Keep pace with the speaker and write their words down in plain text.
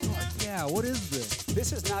Yeah, what is this?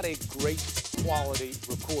 This is not a great quality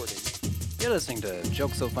recording. You're listening to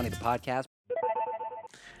Joke So Funny, the podcast.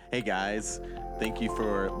 Hey guys, thank you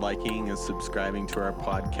for liking and subscribing to our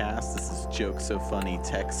podcast. This is Joke So Funny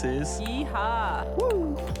Texas. Yeehaw.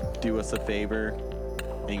 Woo. Do us a favor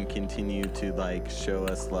and continue to show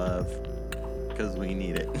us love because we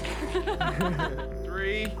need it.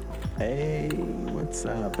 3. Hey, what's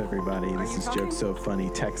up everybody? This is Joke So Funny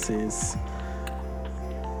Texas.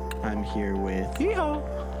 I'm here with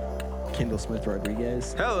Kendall Smith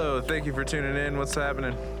Rodriguez, Hello, thank you for tuning in. What's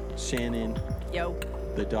happening? Shannon, Yo.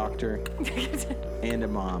 the doctor, and a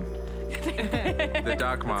mom. The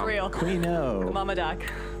Doc Mom. It's real. Queen O. Mama Doc.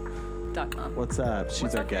 Doc Mom. What's up?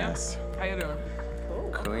 She's our guest. How you doing?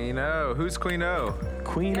 Queen O. Who's Queen O?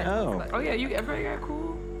 Queen O. Oh yeah, everybody got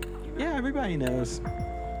cool. Yeah, everybody knows.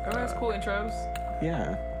 Everyone has cool intros.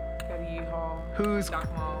 Yeah. Got Yeehaw. Who's... Doc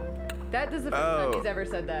Mom. That is the first time he's ever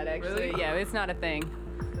said that, actually. Really? Yeah, it's not a thing.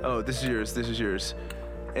 Oh, this is yours. This is yours.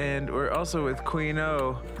 And we're also with Queen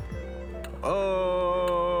O. Oh.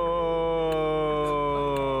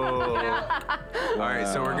 All right,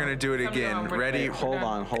 so we're going to do it again. Ready? Hold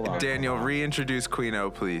on. Daniel, reintroduce Queen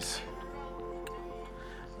O, please.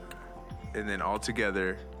 And then all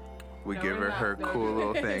together, we give her cool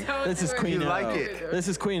little thing. This is Queen O. You like it? This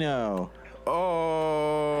is Queen O.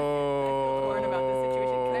 Oh. Learn about this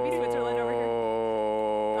situation. Can I be Switzerland over here?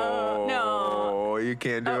 No. Oh, you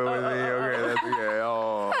can't do it with me. Okay, that's okay.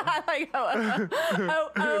 Oh. I like better.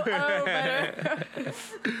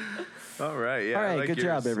 All right. Yeah. All right. I like Good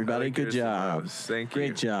yours. job, everybody. I like Good yours the job. most. Thank you.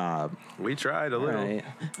 Great job. We tried a All little. right.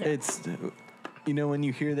 It's, when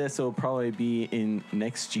you hear this, it'll probably be in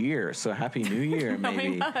next year. So Happy New Year,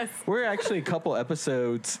 maybe. We're actually a couple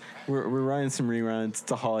episodes. We're running some reruns.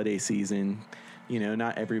 It's a holiday season.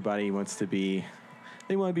 Not everybody wants to be.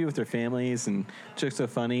 They want to be with their families, and Joke So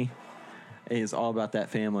Funny is all about that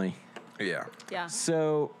family. Yeah. Yeah.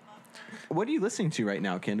 So, what are you listening to right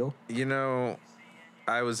now, Kendall?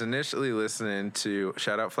 I was initially listening to,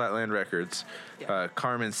 shout out Flatland Records,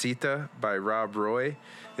 Carmencita by Rob Roy.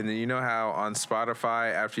 And then you know how on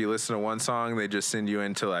Spotify, after you listen to one song, they just send you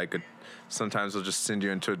into sometimes they'll just send you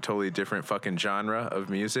into a totally different fucking genre of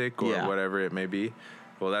music or whatever it may be.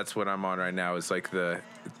 Well, that's what I'm on right now is the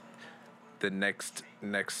next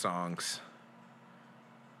songs.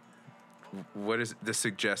 What is the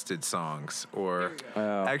suggested songs? Or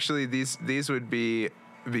actually these would be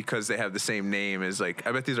because they have the same name as I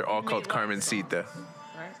bet these are all called Carmencita.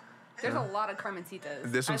 Right? There's a lot of Carmencitas.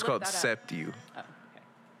 This one's called Sept You. Oh, okay.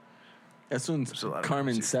 This one's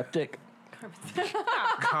Carmen Septic.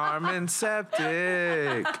 Carmen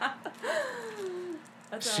Septic.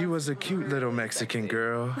 She was a cute little Mexican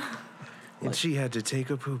girl. And she had to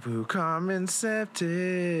take a poo-poo. Carmen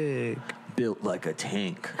Septic. Built like a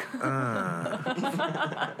tank.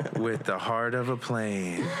 With the heart of a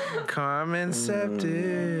plane. Carmen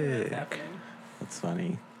Septic. That's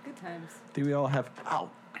funny. Good times. Did we all have... Oh,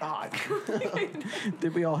 God.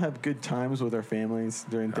 Did we all have good times with our families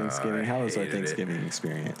during Thanksgiving? How was our Thanksgiving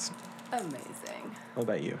experience? Amazing. What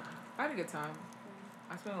about you? I had a good time.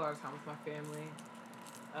 I spent a lot of time with my family.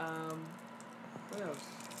 What else?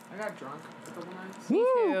 I got drunk a couple nights. Me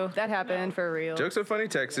too. That happened for real. Joke So Funny,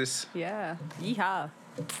 Texas. Yeah. Yeehaw.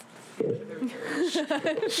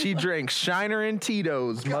 She drank Shiner and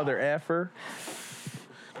Tito's, mother effer.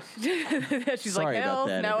 She's Sorry like, about hell,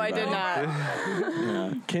 that, no, I did everybody.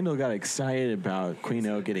 not. Kendall got excited about Queen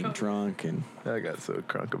O getting drunk, and I got so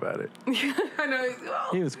crunk about it. I know.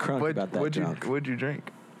 he was crunk about that drunk. What'd you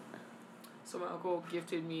drink? So my uncle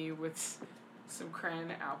gifted me with some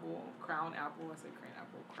crown apple. I said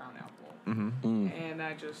crown apple. Mm-hmm. And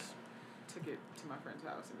I just took it to my friend's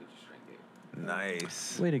house and we just drank it.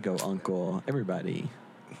 Nice. Way to go, Uncle. Everybody.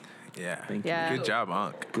 Yeah. Thank Yeah. Good job,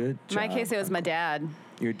 Unc. Good In job. my case, it was my dad.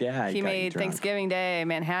 Your dad. He got you made drunk. Thanksgiving Day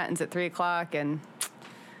Manhattans at 3:00, and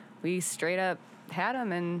we straight up had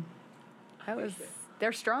them, and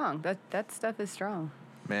they're strong. That stuff is strong.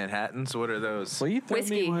 Manhattans, what are those? Well, you throw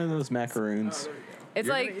Whiskey. me one of those macaroons. It's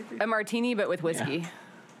You're like a martini, but with whiskey. Yeah.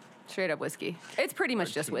 Straight up whiskey. It's pretty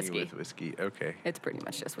much just Martini whiskey. with whiskey, okay. It's pretty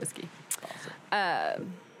much just whiskey.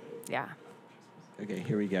 Awesome. Yeah. Okay,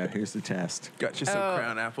 here we go. Here's the test. Got you some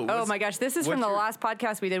crown apple. Oh my gosh, this is from the last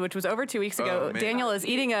podcast we did, which was over 2 weeks ago. Oh, man. Daniel is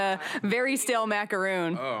eating a very stale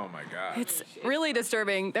macaroon. Oh my god. It's really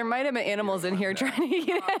disturbing. There might have been animals in here trying to eat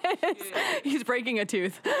it. He's breaking a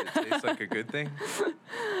tooth. It tastes like a good thing. It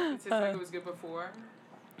tastes like it was good before.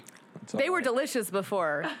 They were delicious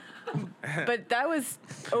before. But that was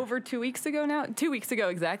over 2 weeks ago now. 2 weeks ago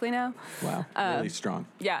exactly now. Wow, really strong.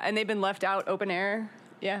 Yeah, and they've been left out open air.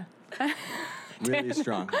 Yeah. Really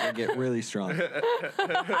strong. They get really strong.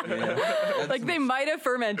 Yeah. Like they might have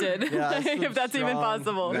fermented, if that's even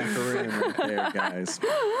possible. Macaroon right there, guys.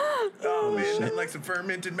 Oh man, nothing like some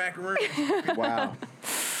fermented macaroon. Wow.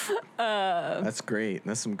 That's great.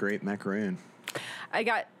 That's some great macaroon. I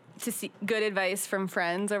got to see good advice from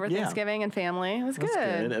friends over Thanksgiving and family. It was That's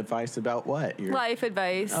good. good. Advice about what? Life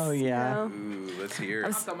advice. Oh, yeah. You know? Ooh, let's hear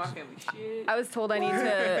it. So my family shit. I was told I need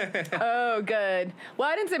to. Oh, good. Well,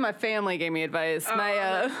 I didn't say my family gave me advice.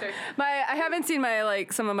 I haven't seen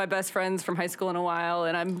some of my best friends from high school in a while,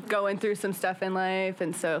 and I'm going through some stuff in life,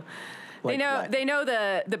 and so Like what? they know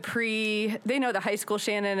the high school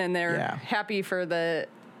Shannon, and they're happy for the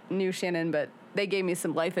new Shannon, but they gave me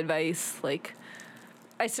some life advice, like.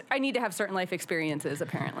 I need to have certain life experiences,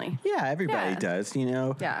 apparently. Yeah, everybody does, you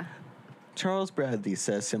know. Yeah. Charles Bradley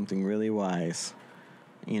says something really wise.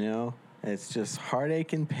 You know, it's just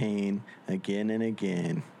heartache and pain again and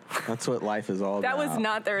again. That's what life is all about. That was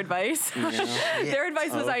not their advice. You know? Their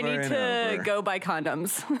advice was I Over need and to over. go buy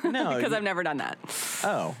condoms. No, because I've never done that.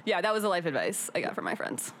 Oh, Yeah, that was the life advice I got from my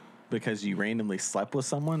friends. because you randomly slept with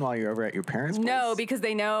someone while you're over at your parents' place? No, because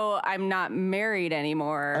they know I'm not married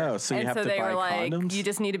anymore. Oh, so you and have so to they buy were like, condoms? you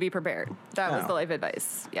just need to be prepared. That was Oh. the life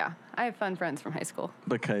advice. Yeah. I have fun friends from high school.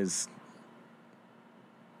 Because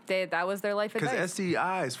That was their life Because advice.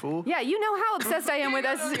 STIs, fool. Yeah, you know how obsessed I am with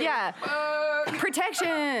us. Yeah.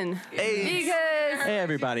 Protection. Because hey,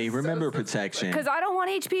 everybody, remember protection. Because I don't want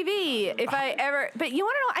HPV if I ever. But you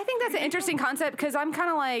want to know? I think that's an interesting concept because I'm kind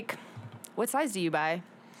of like, what size do you buy?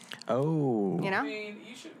 Oh, You I know? mean,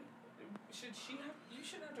 you shouldn't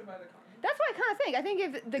have to buy the condom. That's what I kind of think. I think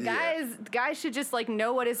if the guys should just like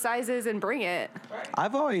know what his size is and bring it.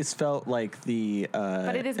 I've always felt like the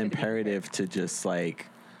it is good to be imperative to just like,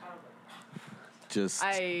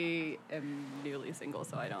 I am newly single,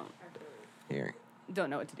 so I here, don't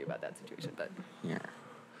know what to do about that situation. But here.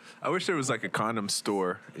 I wish there was like a condom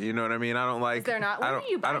store. You know what I mean? I don't like. is there not? Where do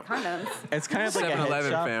you buy condoms? It's kind of like a head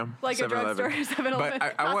 7-Eleven, shop. fam. Like a 7-Eleven. drugstore, 7-Eleven.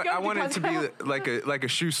 But I want it to be Costco. like a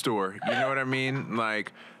shoe store. You know what I mean?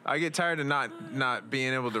 Like I get tired of not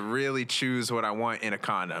being able to really choose what I want in a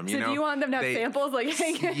condom. You So know? do you want them to have They- samples like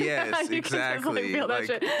hanging? Yes, You can just, like, exactly. feel that Like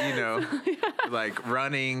shit. you know, like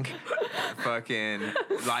running, fucking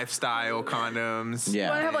lifestyle condoms. Yeah. You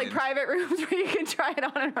want to have like and private rooms where you can try it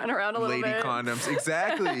on and run around a little lady bit. condoms.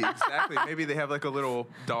 Exactly. Maybe they have like a little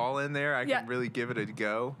doll in there. I Yeah. can really give it a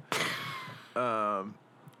go.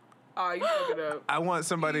 Oh, you fuck it up. I want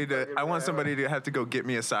somebody to have to go get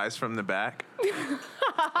me a size from the back.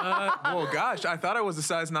 Well, gosh, I thought I was a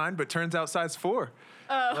size 9, but turns out size 4.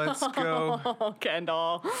 Let's go. Oh,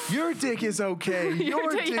 Kendall. Your dick is okay. Your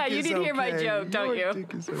dick yeah, you is need to hear my okay. joke, don't Your you?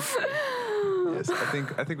 dick is okay. Yes,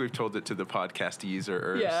 I think we've told it to the podcast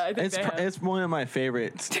users. Yeah, I think It's they have. it's one of my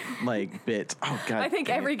favorite like bits. Oh god. I think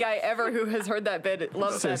damn every it. guy ever who has heard that bit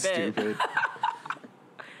loves so that bit. stupid.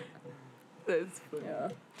 That's funny. Yeah.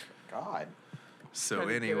 God. So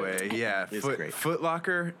anyway, yeah, It's great. Foot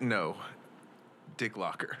Locker, no. Dick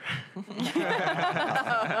Locker.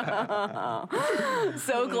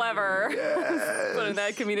 So clever. Putting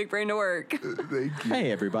that comedic brain to work. Thank you.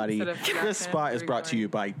 Hey everybody. Instead of This spot is brought to you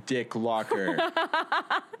by Dick Locker.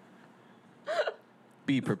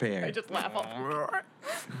 Be I prepared. just laugh all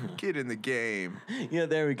Get in the game. Yeah,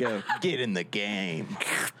 there we go. Get in the game.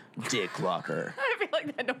 Dick Locker. I feel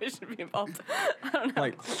like that noise should be involved. I don't know.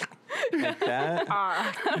 Like that.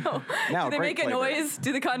 Now, Do they great make a flavor. noise?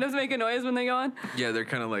 Do the condoms make a noise when they go on? Yeah, they're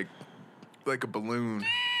kind of like a balloon.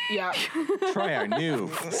 Yeah. Try our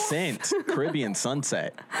new scent, Caribbean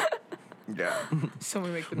Sunset. Yeah.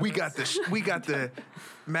 Someone make the we noise. got the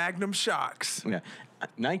Magnum Shocks. Yeah.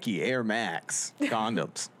 Nike Air Max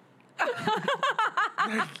condoms.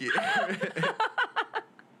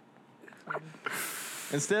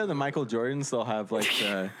 Instead of the Michael Jordans, they'll have like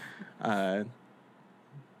the.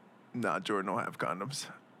 Nah, Jordan will have condoms.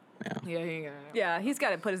 Yeah, he ain't gonna. Yeah, he's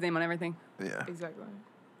got to put his name on everything. Yeah. Exactly.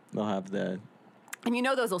 They'll have the. And you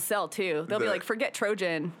know those will sell too. They'll be The- like, forget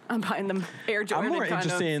Trojan. I'm buying them Air Jordan I'm more condoms.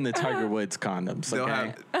 interested in the Tiger Woods condoms. They'll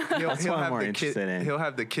Okay. have he'll what I'm have more the interested in. he'll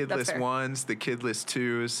have the kidless fair. ones, the kidless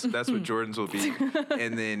twos. That's what Jordan's will be,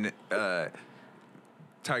 and then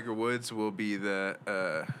Tiger Woods will be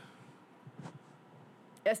the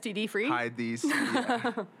STD free? hide these.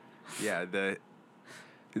 Yeah, the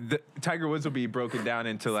Tiger Woods will be broken down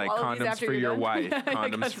into like Swallow these condoms after for you're your done. wife, Yeah,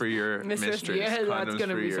 condoms for your mistress. mistress, Yeah, condoms that's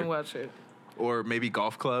gonna for be your, some wild shit. or maybe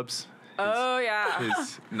golf clubs. Oh, yeah.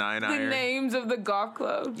 His 9 The iron. names of the golf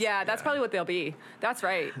clubs. Yeah, that's probably what they'll be. That's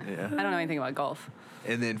right. Yeah. I don't know anything about golf.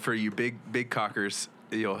 And then for you big cockers,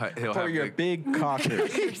 he'll For have your big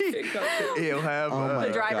cockers. he'll have Oh my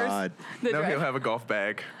The drivers? God. no, he'll have a golf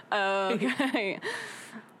bag. Oh, okay.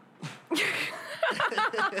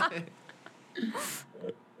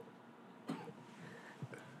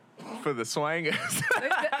 For the swangers.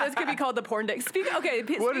 This could be called the porn dick.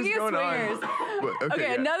 What is Speaking going of swingers. on? Okay,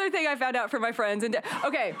 yeah. another thing I found out from my friends.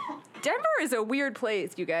 Okay, Denver is a weird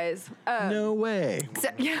place, you guys. No way.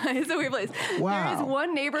 Yeah, it's a weird place. Wow. There is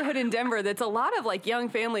one neighborhood in Denver that's a lot of like young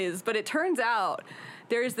families, but it turns out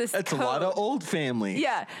there's this. That's a lot of old families.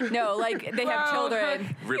 Yeah, no, like they have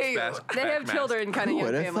children. Rips back They have mask. children, kind of Who young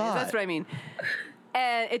would've families. thought? That's what I mean.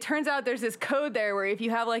 And it turns out there's this code there where if you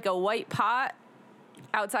have like a white pot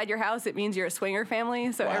outside your house, it means you're a swinger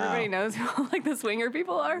family. So Wow. everybody knows who like the swinger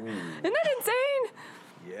people are. Isn't that insane?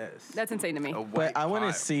 Yes. That's insane to me. A white But I want to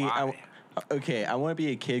pot. see. Why? I want to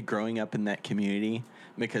be a kid growing up in that community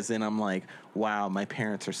because then I'm like, wow, my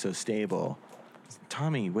parents are so stable.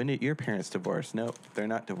 Tommy, when did your parents divorce? Nope, they're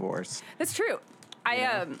not divorced. That's true.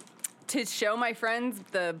 I to show my friends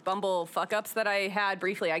the Bumble fuck ups that I had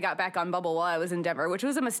briefly, I got back on Bumble while I was in Denver, which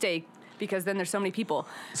was a mistake because then there's so many people.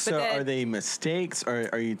 So then, are they mistakes or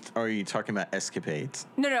are you talking about escapades?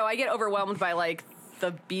 No, I get overwhelmed by like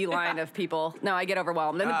the beeline of people. No, I get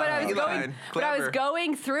overwhelmed. But I was beeline. Clever.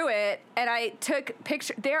 going through it and I took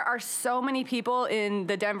pictures. There are so many people in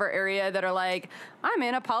the Denver area that are like, I'm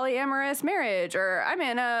in a polyamorous marriage or I'm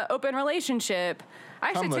in an open relationship. I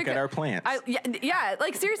actually Come look took at our plants. Yeah,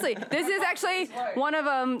 like seriously, this is actually one of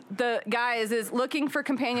the guys is looking for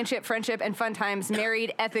companionship, friendship, and fun times,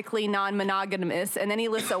 married, ethically non-monogamous, and then he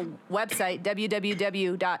lists a website,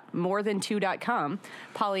 www.morethan2.com,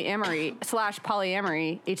 polyamory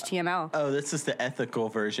HTML. Oh, this is the ethical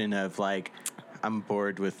version of like, I'm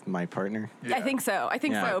bored with my partner. Yeah. I think so.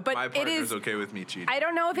 Yeah. But My it partner's is. okay with me cheating. I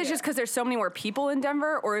don't know if it's just because there's so many more people in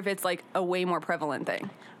Denver, or if it's like a way more prevalent thing.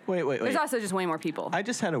 Wait. There's also just way more people. I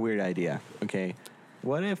just had a weird idea. Okay.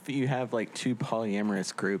 What if you have like two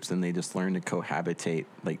polyamorous groups and they just learn to cohabitate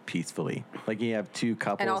like peacefully? Like you have two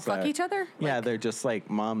couples and all fuck that- each other? Yeah, Like, they're just like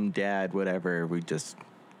mom, dad, whatever.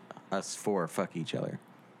 Us four fuck each other.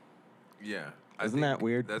 Yeah. Isn't think that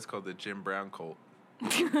weird? That's called the Jim Brown cult.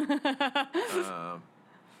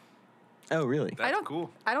 Oh, really? That's don't- cool.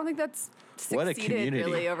 I don't think that's What a succeeded community.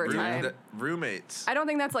 really over time. Roommates. I don't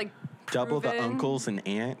think that's like Double the proven. uncles and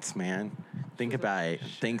aunts, man. Think about it.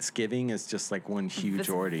 Thanksgiving is just like one huge That's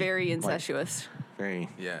orgy. very Like, incestuous. very.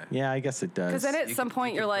 Yeah. Yeah, I guess it does. Because then at You some can-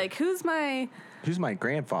 point you you're can like, who's my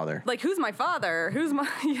grandfather? father? Who's my,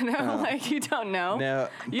 like you don't know. No,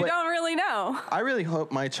 You but- don't really know. I really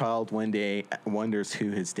hope my child one day wonders who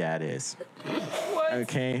his dad is. What?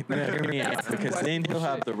 Okay, no, hear me out, because then he'll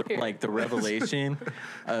have the revelation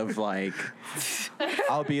of like,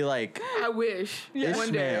 I'll be like, I wish.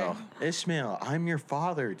 One day. Ishmael, I'm your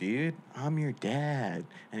father, dude. I'm your dad,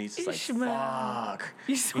 and he's just Ishmael. like, fuck.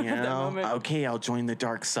 You just want that moment. Okay, I'll join the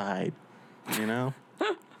dark side. You know.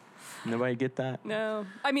 Nobody get that? No.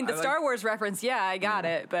 I mean, the I like- Star Wars reference, yeah, I got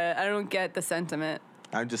it, but I don't get the sentiment.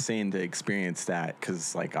 I'm just saying to experience that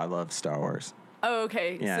because like I love Star Wars. Oh,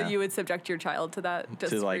 okay. Yeah. So you would subject your child to that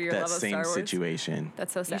just to for like your that love of same Star Wars? situation.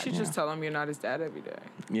 That's so You sad. should just tell him you're not his dad every day.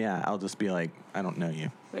 Yeah, I'll just be like, I don't know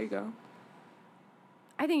you. There you go.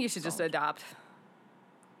 I think you should just adopt.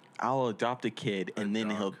 I'll adopt a kid, and then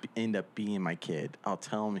he'll end up being my kid. I'll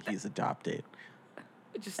tell him he's adopted.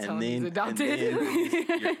 Just And tell him then- he's adopted.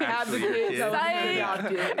 You're Have the actually your kid. kid. Tell him he's Psych.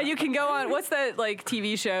 adopted. And you can go on, what's that like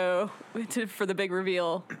TV show for the big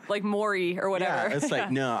reveal? Like Maury or whatever. Yeah, it's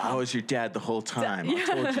like, no, I was your dad the whole time. I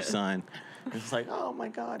told you, son. It's like, oh my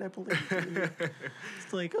God, I believe you.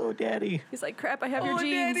 It's like, oh, daddy. He's like, crap, I have your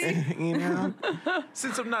genes. Daddy. You know,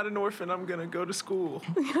 Since I'm not an orphan, I'm gonna go to school.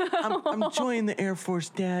 I'm joining the Air Force,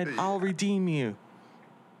 Dad. I'll redeem you.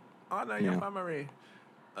 Oh no, Yeah. you're Marie.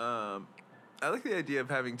 I like the idea of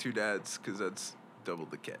having two dads because that's double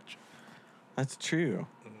the catch. That's true.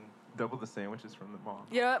 Double the sandwiches from the mom.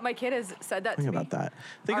 You know what? My kid has said that Think to me. about that.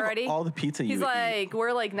 Think Already? of all the pizza you He's would eat. like,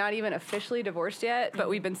 we're like not even officially divorced yet, but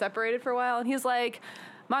we've been separated for a while. And he's like,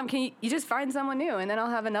 Mom, can you just find someone new and then I'll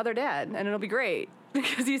have another dad and it'll be great.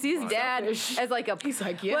 Because he sees dad selfish. as like a. He's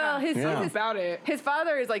like, yeah. Well, Yeah. About it. his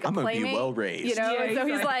father is like a I'm gonna be playmate. well-raised. You know, Yeah, and so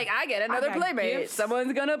he's he's like, like, I get another got playmate. gifts.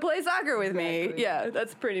 Someone's gonna play soccer with me. Exactly. Yeah,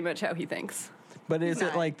 that's pretty much how he thinks. But is it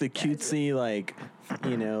Not like the cutesy, like,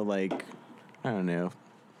 you know, like, I don't know,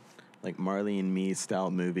 like Marley and Me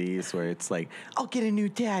style movies where it's like, I'll get a new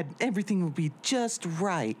dad, everything will be just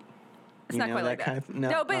right. It's You not know, quite like that. kind of, no,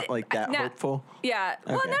 No, but not like that no. hopeful. Yeah.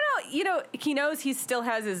 Well, Okay. no. You know, he knows he still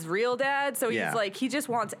has his real dad, so Yeah. he's like, he just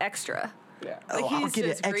wants extra. Yeah. Like, I'll he's get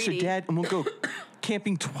an just extra greedy. dad, and we'll go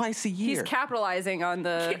camping twice a year. He's capitalizing on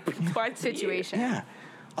the situation. Yeah,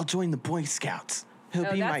 I'll join the Boy Scouts. He'll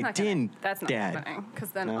No, be that's my not dad. happening.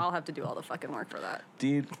 Because then No? I'll have to do all the fucking work for that.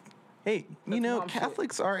 Dude. Hey, mom shit.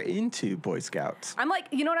 Catholics are into Boy Scouts. I'm like,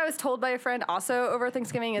 you know what I was told by a friend also over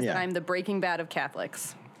Thanksgiving is that Yeah. I'm the Breaking Bad of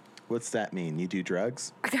Catholics. What's that mean? You do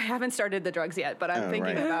drugs? I haven't started the drugs yet, but I'm Oh,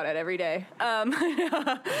 thinking right. about it every day. No,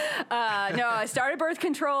 I started birth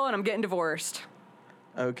control and I'm getting divorced.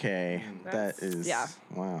 Okay, that is yeah.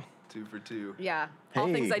 wow. 2 for 2. Yeah, all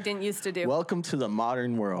Hey, things I didn't used to do. Welcome to the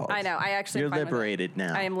modern world. I know. I actually You're am fine with it. liberated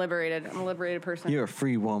now. I am liberated. I'm a liberated person. You're a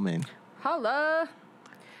free woman. Holla.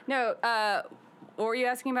 No. What were you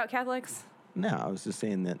asking about Catholics? No, I was just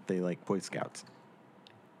saying that they like Boy Scouts.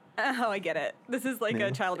 Oh, I get it. This is like No.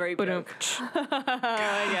 a child rape Ba-dum. joke.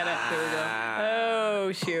 I get it. There we go.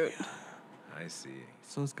 Oh shoot. I see.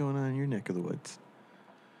 So what's going on in your neck of the woods?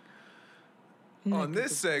 On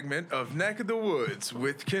this segment of Neck of the Woods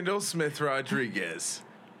with Kendall Smith Rodriguez,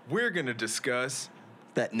 we're going to discuss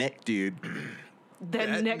That neck dude.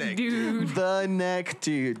 That neck dude. The neck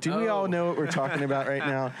dude. Do we all know what we're talking about right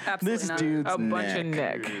now? Absolutely This not. dude's A bunch neck. of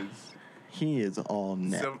neck. He is all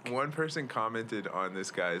neck. One person commented on this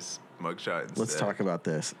guy's mugshot and Let's said, talk about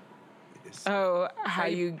this. Oh, how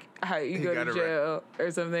you go got to it jail or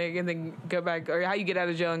something, and then go back, or how you get out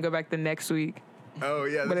of jail and go back the next week. Oh,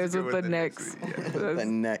 yeah. But that's it's a good with one, the next necks. week, yeah. The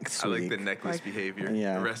next I like week. the necklace behavior.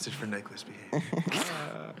 Yeah. Arrested for necklace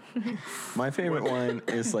behavior. My favorite one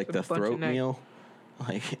is like the bunch of throat neck. meal.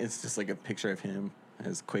 Like it's just like a picture of him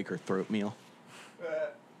as Quaker throat meal.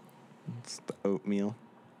 It's the oatmeal.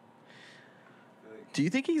 Do you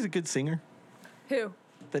think he's a good singer? Who?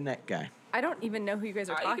 The neck guy. I don't even know who you guys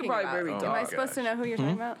are You could talking probably about. barely Am talk. I supposed to know who you're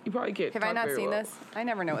talking about? You probably get. Have I not seen this? I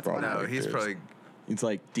never know what's going Probably. on. No, he's There's- probably... It's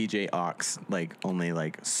like DJ Ox, like only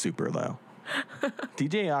like super low.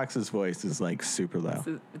 DJ Ox's voice is like super low.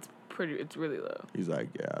 It's pretty. It's really low. He's like,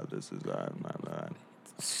 yeah, this is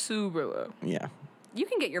Super low. yeah, You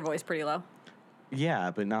can get your voice pretty low.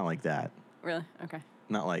 yeah, but not like that. Really? Okay.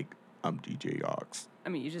 Not like I'm DJ Ox. I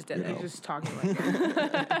mean, you just did You it. know. He's just talking like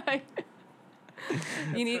that.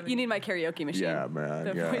 You need my karaoke machine. Yeah, man.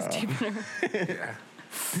 The yeah. voice deepener.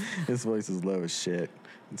 His voice is low as shit.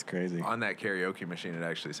 It's crazy. On that karaoke machine, it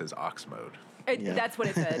actually says Ox mode. Yeah. That's what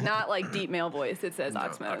it said. Not like deep male voice. It says No,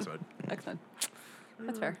 ox mode. Ox mode. Ox mode.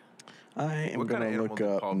 That's fair. I am What kind gonna of look animal did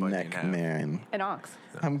up Paul Bunyan neck have? man. An ox.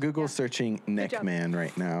 I'm Google searching neck job. man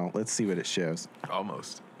right now. Let's see what it shows.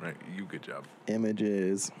 Almost. Right. You good job.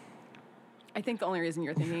 Images. I think the only reason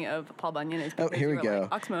you're thinking of Paul Bunyan is Oh, because here you we were go.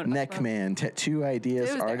 Like, ox mode, Neck ox mode. man, tattoo ideas,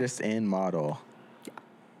 It was there. artist and model.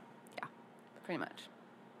 Yeah, pretty much.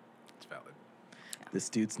 It's valid. This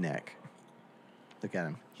dude's neck. Look at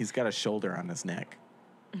him. He's got a shoulder on his neck.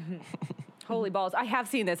 Holy balls! I have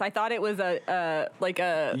seen this. I thought it was a like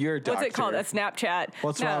a You're a what's it called? A doctor. Snapchat.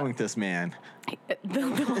 What's No, wrong with this man?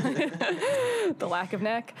 the lack of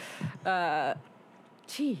neck?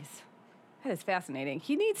 Jeez. That is fascinating.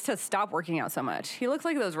 He needs to stop working out so much. He looks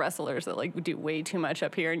like those wrestlers that like do way too much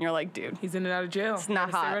up here, and you're like, dude, He's in and out of jail. it's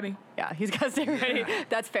not Gotta stay hot. ready. Yeah, he's got to stay ready.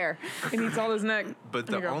 That's fair. He needs all his neck. But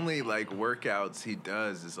There the you go. only like workouts he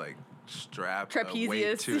does is like strap a weight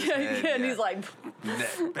Trapezius. to his head. and he's like,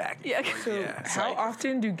 neck back. and Yeah. forth, So yeah. how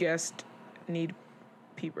often do guests need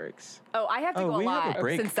pee breaks? oh, I have to Oh, go a we have a lot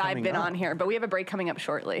break since I've coming been up. on here, but we have a break coming up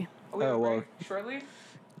shortly. Oh, well. Shortly?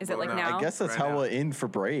 Is it Well, like no, now? I guess that's Right how now. we'll end for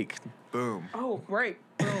break. Boom. Oh, right.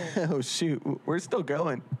 Boom. Oh, shoot. We're still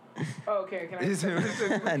going. Oh, okay.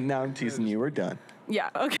 Can I? Now I'm teasing you. We're done. Yeah.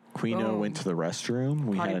 Okay. Quino Boom. went to the restroom.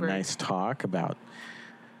 We Potty had a break. nice talk about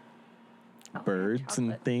birds and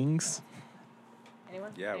chocolate. things.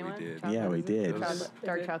 Anyone? Yeah, we Anyone? did. Chocolate? Yeah, we did. Chocolate.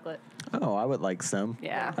 Dark chocolate. Oh, I would like some.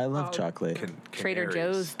 Yeah. I love Oh. chocolate. Trader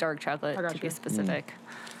Canaries. Joe's dark chocolate, I got to be you. specific.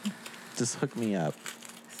 Just hook me up.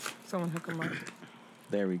 Someone hook him up.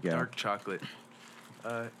 There we go. Dark chocolate.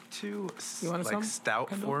 Too You want like some? stout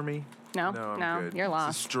Kendall? for me. No, I'm no, good. you're It's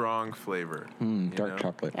lost. a strong flavor. you Dark know?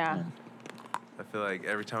 chocolate. Yeah. I feel like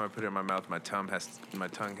every time I put it in my mouth, my tongue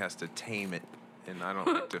has to tame it, and I don't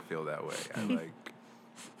like to feel that way. I like.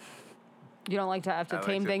 You don't like to have to I like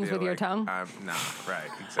tame to things feel with your like tongue? Right,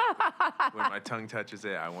 exactly. When my tongue touches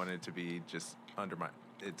it, I want it to be just under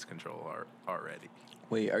its control already.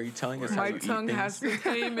 Wait, are you telling us how My you tongue eat has things? to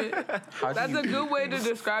tame it. How do That's you a good eat way to things?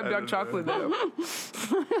 describe dark chocolate, though.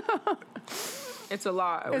 It's a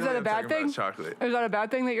lot. Is that a I'm bad talking about thing? chocolate. Is that a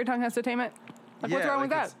bad thing that your tongue has to tame it? Like, what's wrong with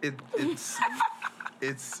that?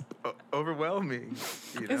 It's overwhelming.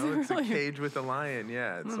 You Is know, it it's a really? cage with a lion.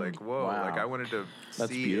 Yeah, it's like whoa. Wow. Like I wanted to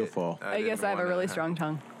That's see beautiful. It. I guess didn't I have a wanna- really strong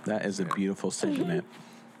tongue. That is a beautiful sentiment.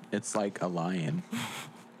 It's like a lion.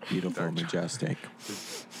 Beautiful, majestic,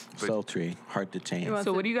 sultry, hard to tame.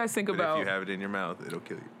 So what do you guys think But about if you have it in your mouth, it'll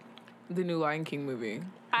kill you. the new Lion King movie?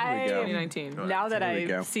 I 2019. now that There we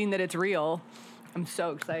go. I've seen that it's real, I'm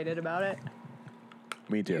so excited about it.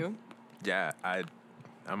 Me too. You? Yeah, I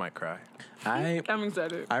might cry. I'm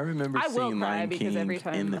excited. I remember I will seeing cry Lion because King every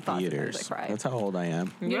time in the the thoughts comes, I theaters. cry. That's how old I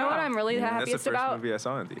am. You know what I'm really the That's the happiest first about? movie I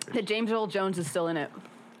saw in theater. That James Earl Jones is still in it.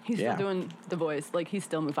 He's Yeah. still doing the voice. Like, he's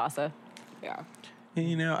still Mufasa. Yeah. And,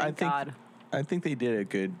 you know, Thank God. I think they did a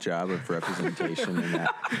good job of representation in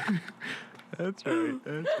that. That's right.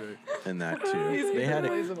 That's right. In that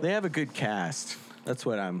too. They have a good cast. That's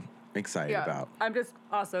what I'm excited about. I'm just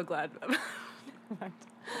also glad.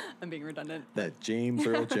 I'm being redundant. That James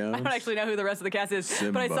Earl Jones. I don't actually know who the rest of the cast is,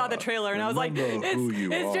 but I saw the Simba, trailer and I was like, remember who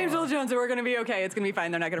you it's James are. Earl Jones, and we're going to be okay. It's going to be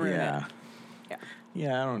fine. They're not going to ruin Yeah. it. Yeah.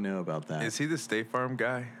 Yeah, I don't know about that. Is he the State Farm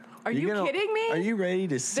guy? Are you kidding me? Are you ready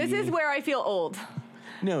to see? This is where I feel old.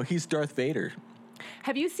 No, he's Darth Vader.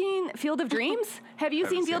 Have you seen Field of Dreams? Have you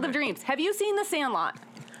seen Haven't Field seen of it. Dreams? Have you seen The Sandlot?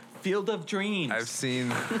 Field of Dreams. I've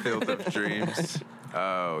seen Field of Dreams.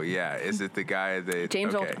 Oh yeah, is it the guy that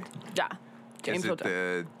James okay. Earl. Yeah. James Is Earl it Jones.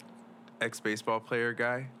 the ex-baseball player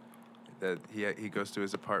guy that he goes to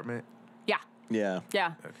his apartment? Yeah. Yeah.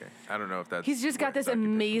 Yeah. Okay, I don't know if that's. He's just got what this his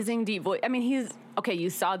occupation amazing deep voice. I mean, he's okay.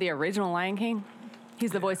 You saw the original Lion King.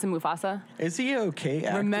 He's the voice of Mufasa. Is he okay?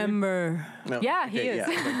 Actor? Remember? No. Yeah, he is. Yeah.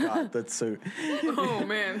 Oh my God, that's so. Oh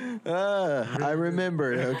man. I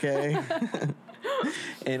remembered. Okay.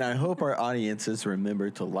 And I hope our audiences remember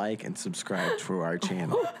to like and subscribe to our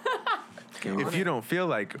channel. Okay. If you don't feel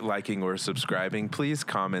like liking or subscribing, please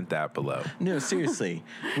comment that below. No, seriously.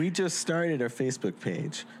 We just started our Facebook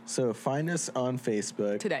page. So find us on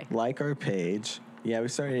Facebook. Today. Like our page. Yeah, we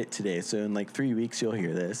started it today. So in like 3 weeks, you'll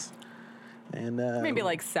hear this. And Maybe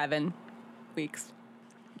like 7 weeks.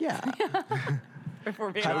 yeah. If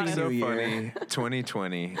we're being Happy honest. So New Year. funny,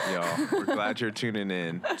 2020, y'all. We're glad you're tuning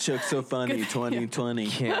in. Chuck's so funny, 2020.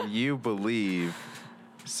 Can you believe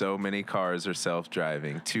so many cars are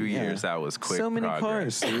self-driving? 2 Yeah. years, that was quick So many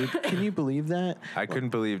progress. cars, dude. Can you believe that? I couldn't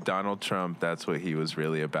believe Donald Trump, that's what he was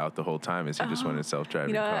really about the whole time, is he just wanted self-driving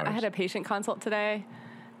You know, cars. I had a patient consult today,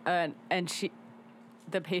 and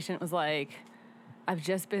the patient was like, I've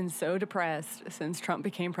just been so depressed since Trump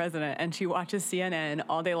became president, and she watches CNN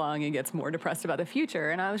all day long and gets more depressed about the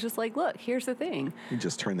future. And I was just like, look, here's the thing. You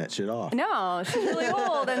just turn that shit off. No, she's really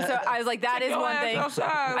old. And so I was like, that is your one ass thing.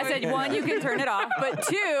 outside. I said, one, you can turn it off. But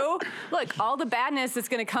 2, look, all the badness that's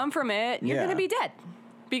going to come from it, you're Yeah. going to be dead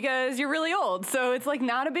because you're really old. So it's like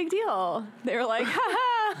not a big deal. They were like, ha ha.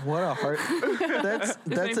 What a heart. That's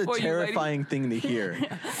ain't a for you, terrifying thing to hear.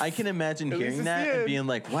 I can imagine hearing that and being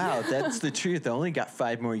like, wow, that's the truth. I only got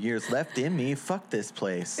 5 more years left in me. Fuck this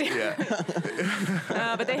place. Yeah.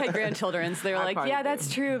 But they had grandchildren, so they were I like, probably yeah, did. that's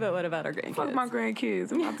true, but what about our grandkids? Fuck my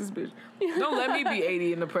grandkids. I'm not this bitch. Don't let me be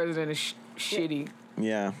 80 and the president is shitty.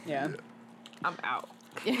 Yeah. Yeah. I'm out.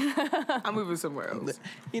 I'm moving somewhere else.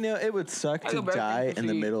 You know, it would suck I to go back die and in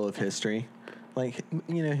the see- middle of history. Like,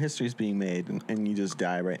 you know, history's being made and you just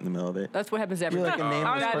die right in the middle of it. That's what happens to You're everyone. like a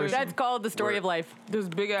nameless That- person. That's called the story We're- of life. This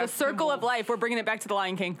big The ass circle of symbol. life. We're bringing it back to the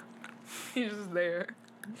Lion King. He's just there.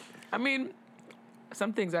 I mean,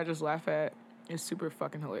 some things I just laugh at is super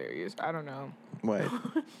fucking hilarious. I don't know. What?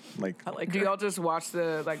 Like, I like Do her. y'all just watch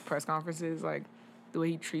the like press conferences, like the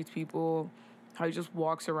way he treats people, how he just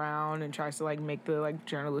walks around and tries to like make the like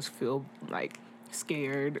journalists feel like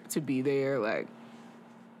scared to be there? Like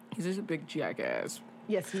he's just a big jackass.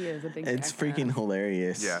 Yes, he is a big it's jackass. freaking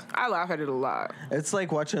hilarious. Yeah. I laugh at it a lot. It's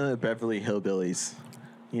like watching the Beverly Hillbillies,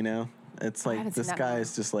 you know? It's like haven't seen this that guy one.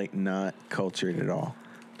 is just like not cultured at all.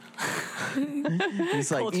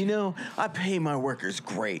 He's like, you know, I pay my workers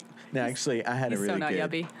great. No, actually, I had He's a really so not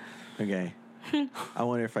good. yuppie. Okay. I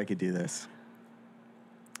wonder if I could do this.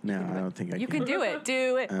 No, I don't think I You can. can do it.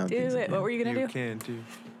 Do it. I don't Do think so. it. What were you going to You do? can do.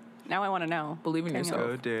 Now I want to know. Believe in Daniel.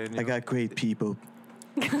 yourself. Go, Daniel. I got great people.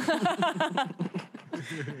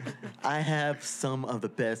 I have some of the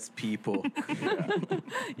best people.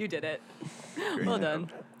 You did it. Well done.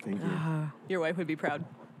 Thank you. Your wife would be proud.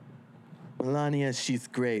 Melania, she's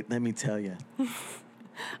great. Let me tell you.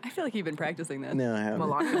 I feel like you've been practicing that. No, I haven't.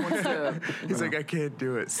 Melania wants to He's like, I can't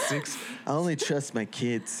do it. I only trust my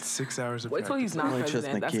kids. 6 hours of wait till he's practice. not Only trust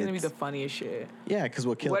president. my That's gonna be kids. the funniest shit. Yeah, because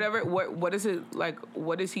we'll kill him. Whatever. What is it like?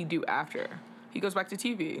 What does he do after? He goes back to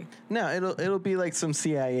TV. No, it'll be like some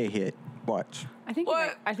CIA hit. Watch. I think.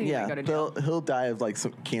 What? I think he Yeah, might go to jail. he'll die of like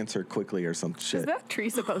some cancer quickly or some shit. Is that tree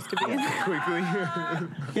supposed to be in there? Quickly.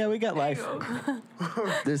 Yeah, we got life.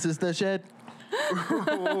 This is the shed.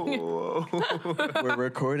 We're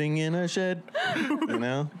recording in a shed, you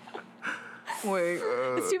know? Wait.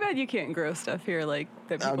 It's too bad you can't grow stuff here like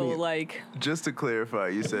that people like. Just to clarify,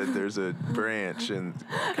 you said there's a branch and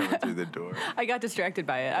coming through the door. I got distracted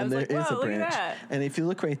by it. I was like, whoa, look at that. And if you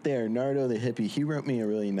look right there, Nardo the hippie, he wrote me a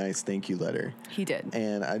really nice thank you letter. He did.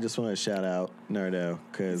 And I just want to shout out Nardo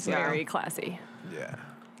because Very classy. Yeah.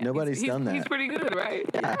 nobody's done that. He's pretty good, right?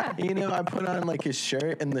 Yeah. You know, I put on like his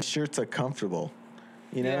shirt and the shirt's comfortable.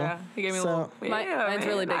 You know? Yeah, he gave me a little. Mine's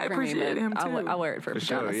really big I for me, appreciate but him too. I'll wear it for For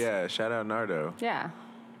sure. pajamas. Yeah. Shout out Nardo. Yeah.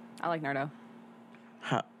 I like Nardo.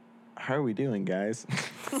 How are we doing, guys?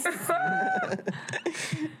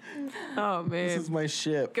 Oh man, This is my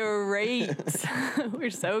ship. Great. We're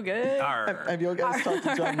so good. Have you guys talked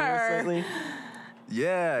to John Lewis lately?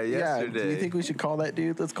 Yeah. Yesterday. Yeah. Do you think we should call that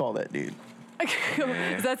dude? Let's call that dude.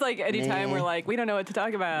 Because that's like any time Nah. we're like, we don't know what to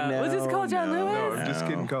talk about. No, Let's just call John no. Lewis. I'm just No.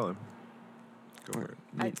 kidding. Call him. Go for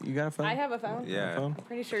it. You got a phone? I have a phone. Yeah. phone?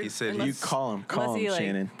 Pretty sure. He said unless, you call him. Call unless him, he like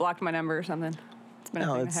Shannon. blocked my number or something. It's been a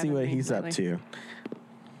Now thing let's that see happened what to me he's up lately. to.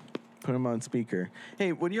 Put him on speaker.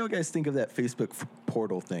 Hey, what do y'all guys think of that Facebook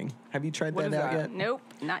portal thing? Have you tried What that is out that? yet? Nope,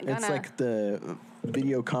 not gonna. It's like the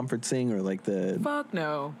video conferencing or like the fuck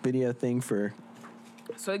no. video thing for.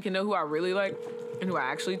 So they can know who I really like and who I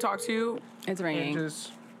actually talk to, It's and ringing.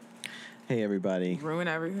 just Hey, everybody. ruin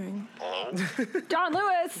everything. John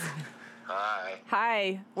Lewis. Hi.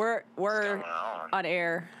 Hi. We're going on? on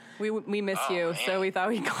air. We miss Oh, you, man. so we thought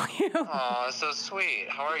we'd call you. Oh, that's so sweet.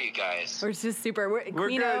 How are you guys? We're just super. We're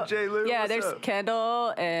good, Jay Lou. Yeah, What's there's up?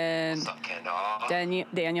 Kendall and What's up, Kendall?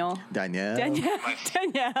 Danielle. Danielle.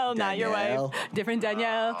 Danielle, not your Danielle. wife. Different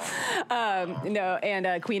Danielle. No, and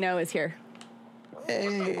Quino is here.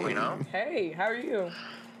 Hey. Queen O? Hey, how are you?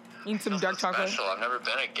 Eating some dark chocolate. Special. I've never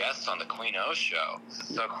been a guest on the Queen O show. This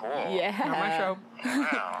is so cool. Yeah. Not my show.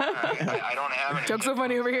 Wow. I don't have any Jokes so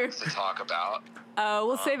funny over here. to talk about.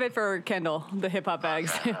 We'll save it for Kendall, the hip hop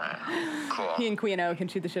bags. Cool. He and Quino can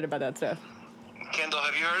shoot the shit about that stuff. Kendall,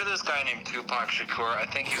 have you heard of this guy named Tupac Shakur? I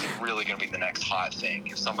think he's really going to be the next hot thing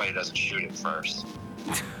if somebody doesn't shoot it first.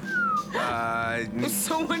 If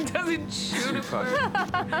someone doesn't shoot it first.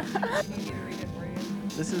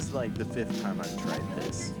 This is like the 5th time I've tried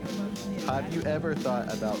this. Have you ever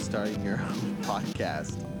thought about starting your own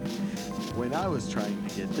podcast? When I was trying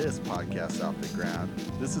to get this podcast off the ground,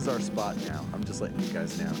 this is our spot now. I'm just letting you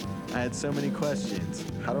guys know. I had so many questions.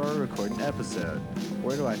 How do I record an episode?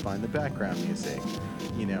 Where do I find the background music?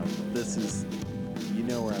 You know, this is, you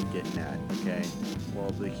know where I'm getting at, okay? Well,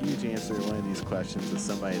 the huge answer to one of these questions is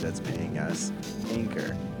somebody that's paying us,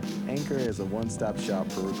 Anchor. Anchor is a one-stop shop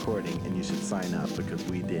for recording, and you should sign up because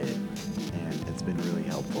we did, and it's been really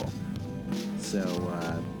helpful. So,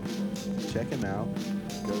 check them out.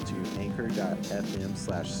 Go to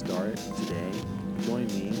anchor.fm/start today. Join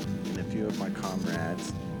me and a few of my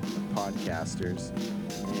comrades, podcasters,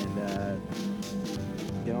 and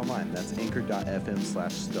get online. That's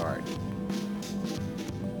anchor.fm/start.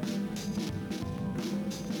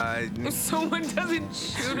 If someone doesn't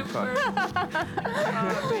shoot it first.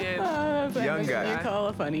 Oh man. Young guy. You call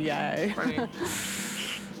a funny guy. Funny.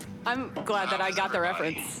 I'm glad that I How's got the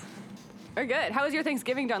everybody? reference. We're good. How was your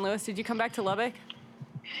Thanksgiving, John Lewis? Did you come back to Lubbock?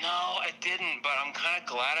 No, I didn't, but I'm kind of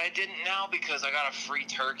glad I didn't now because I got a free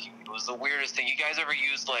turkey. It was the weirdest thing. You guys ever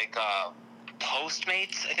used like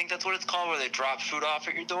Postmates? I think that's what it's called, where they drop food off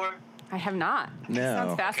at your door. I have not. No.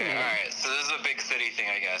 Sounds Okay, fascinating. all right. So this is a big city thing,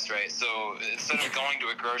 I guess, right? So instead of going to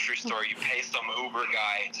a grocery store, you pay some Uber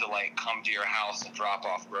guy to like come to your house and drop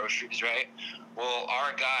off groceries, right? Well,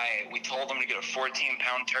 our guy, we told him to get a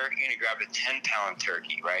 14-pound turkey, and he grabbed a 10-pound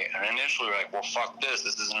turkey, right? And initially we're like, well, fuck this.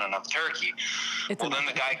 This isn't enough turkey. It's Well, then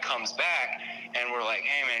enough. the guy comes back, and we're like,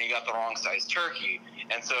 hey, man, you got the wrong size turkey.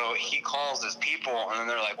 And so he calls his people, and then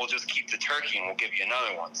they're like, well, just keep the turkey, and we'll give you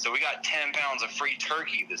another one. So we got 10 pounds of free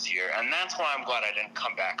turkey this year, and that's why I'm glad I didn't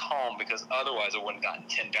come back home, because otherwise I wouldn't have gotten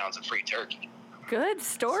 10 pounds of free turkey. Good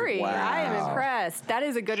story. Wow. I am impressed. That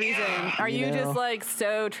is a good reason. Are you, You know- just like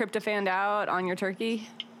so tryptophaned out on your turkey?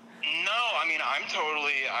 No,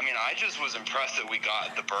 I just was impressed that we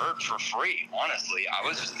got the bird for free, honestly. I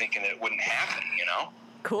was just thinking that it wouldn't happen, you know?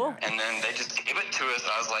 Cool. And then they just gave it to us.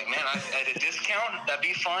 I was like, man, at a discount, that'd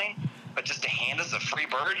be fine. But just to hand us a free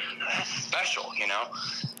bird, that's special, you know?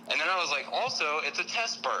 And then I was like, also, it's a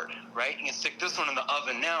test bird, right? You can stick this one in the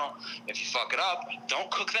oven now. If you fuck it up,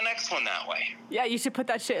 don't cook the next one that way. Yeah, you should put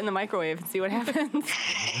that shit in the microwave and see what happens.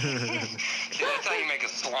 See, that's how you make a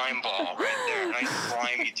slime ball right there. Nice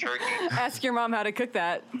slimy turkey. Ask your mom how to cook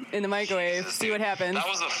that in the microwave. Jesus, See what dude. happens. That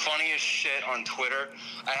was the funniest shit on Twitter.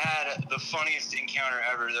 I had the funniest encounter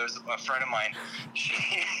ever. There was a friend of mine. She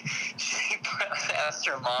put asked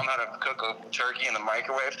her mom how to cook a turkey in the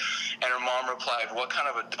microwave, and her mom replied, "What kind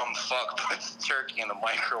of a dumb fuck puts turkey in the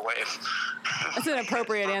microwave?" That's an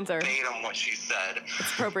appropriate answer. Verbatim what she said.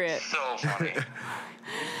 It's appropriate. So funny.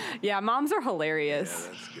 Yeah, moms are hilarious.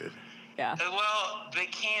 Yeah, that's good. Yeah. Well, they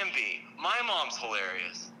can be. My mom's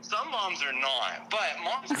hilarious. Some moms are not, but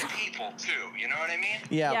moms are people too. You know what I mean?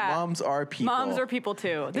 Yeah, Yeah. moms are people. Moms are people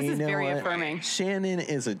too. This You is know very what? affirming. Shannon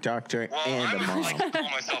is a doctor Well, and a I mom. like to call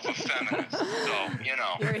myself a feminist, so you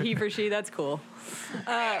know. You're a he for she. That's cool.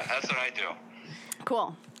 That's what I do.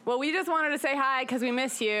 Cool. Well, we just wanted to say hi because we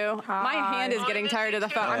miss you. My hand is getting tired of the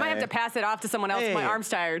phone. I might have to pass it off to someone else. Hey, My arm's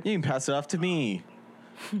tired. You can pass it off to me.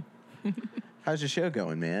 How's your show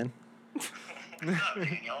going, man? What's up,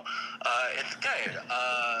 Daniel? It's good.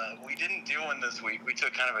 We didn't do one this week. We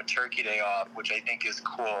took kind of a turkey day off, which I think is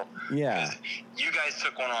cool. Yeah. 'Cause you guys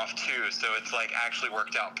took one off too, so it's like actually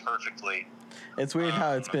worked out perfectly. It's weird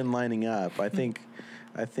how it's been lining up. I think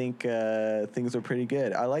things are pretty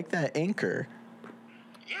good. I like that anchor.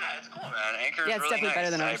 Yeah, it's cool, man. Anchor Yeah, is it's really definitely nice. better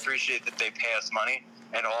than I ours. appreciate that they pay us money.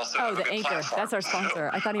 And also Oh, have a the good Anchor. platform. That's our sponsor.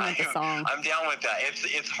 I thought he meant the song. I'm down with that.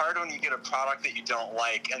 It's hard when you get a product that you don't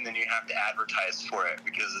like and then you have to advertise for it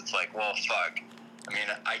because it's like, well, fuck. I mean,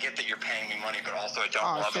 I get that you're paying me money, but also I don't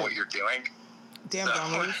love shit. what you're doing. Damn, So,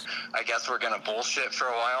 John Lewis. I guess we're gonna bullshit for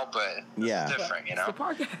a while, but Yeah. it's different, you It's know. the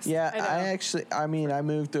podcast. Yeah, I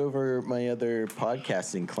moved over my other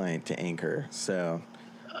podcasting client to Anchor, so.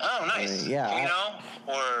 Oh, nice. yeah, You know,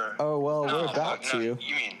 or Oh, well, no, we're about fuck, no, to.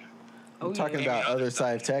 You mean? I'm talking yeah. about Maybe Other other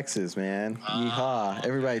Side of Texas, man. Yeehaw.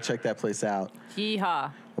 Everybody check that place out.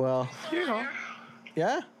 Yeehaw. Well,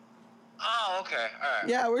 yeah? Oh, okay. All right.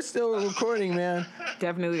 Yeah, we're still recording, man.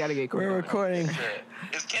 Definitely got to get We're quick. recording. Shit.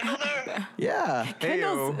 Is Kendall there? Yeah.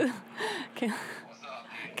 Kendall's, Heyo. What's up,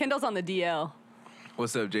 dude? Kendall's on the DL.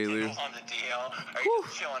 What's up, J. Lou? Kendall's on the DL. Are you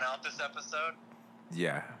just chilling out this episode?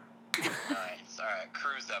 Yeah. Nice. All right.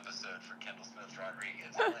 Cruise episode for Kendall Smith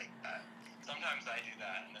Rodriguez. I like that. Sometimes I do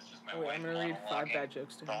that, and it's just my Wait, wife I'm gonna read 5 monologuing bad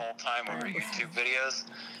jokes to the him. whole time over YouTube videos,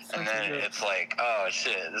 and Such a then joke. it's like, oh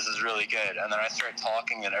shit, this is really good, and then I start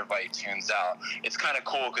talking, and everybody tunes out. It's kind of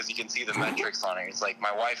cool because you can see the metrics on it. It's like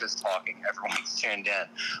my wife is talking, everyone's tuned in.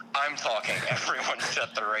 I'm talking, everyone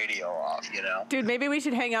shut the radio off. You know? Dude, maybe we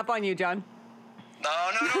should hang up on you, John. No.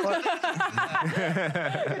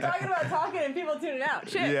 You're talking about talking and people tuning out.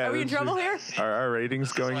 Shit, Yeah, are we in that's trouble true. here? Are our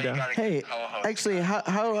ratings going down? Hey, actually,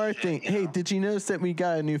 how are things? Hey, did you notice that we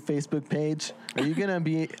got a new Facebook page? Are you going to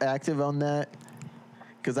be active on that?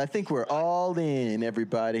 Because I think we're all in,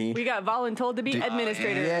 everybody. We got voluntold to be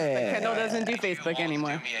administrators, yeah. but Kendall doesn't do If you Facebook all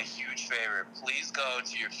anymore. Do me a huge favor. Please go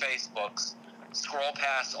to your Facebooks, scroll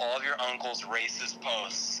past all of your uncle's racist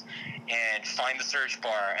posts, and find the search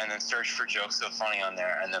bar, and then search for Jokes So Funny on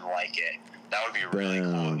there, and then like it. That would be really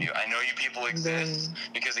cool of you. I know you people exist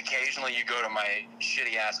because occasionally you go to my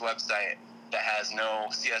shitty ass website that has no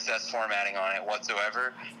CSS formatting on it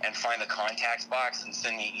whatsoever and find the contacts box and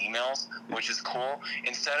send me emails, which is cool.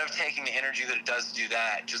 Instead of taking the energy that it does to do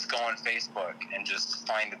that, just go on Facebook and just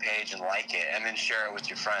find the page and like it and then share it with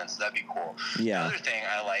your friends. That'd be cool. Yeah. The other thing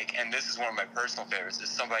I like, and this is one of my personal favorites, is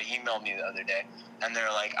somebody emailed me the other day and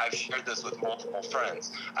they're like, I've shared this with multiple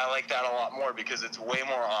friends. I like that a lot more because it's way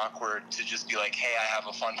more awkward to just be like, hey, I have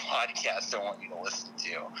a fun podcast I want you to listen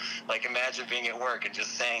to. Like, imagine being at work and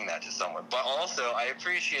just saying that to someone. But also, I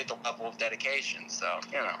appreciate the level of dedication. So,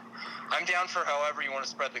 you know, I'm down for however you want to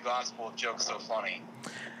spread the gospel of Jokes So Funny.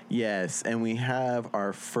 Yes, and we have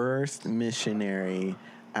our first missionary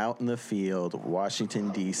out in the field, Washington,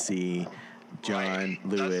 D.C., John Right.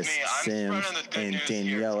 Lewis That's me. I'm Sims spreading the good and news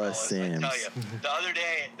here, Daniela fellas, I Sims. tell you. The other day,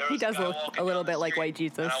 there He was does a guy look walking a little down the bit like street, white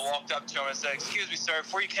Jesus. And I walked up to him and said, excuse me, sir,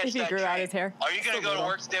 before you catch If he that grew out train, his hair. are you going to go to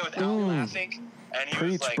work today without laughing? And he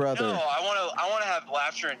Preach, was like, brother. no, I want to have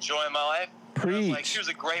laughter and joy in my life. And I was like, Preach. here's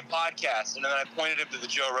a great podcast. And then I pointed him to the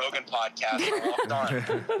Joe Rogan podcast and walked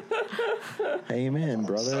on. Amen,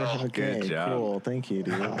 brother. So, Okay, good job. cool. Thank you,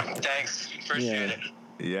 dude. Thanks. Appreciate Yeah. it.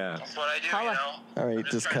 Yeah. That's what I do, Holla. you know? All right, I'm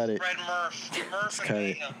just trying cut to it. Spread Murph Just and cut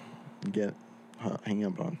it. Mayhem. Hang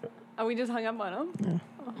up on. Oh, we just hung up on him?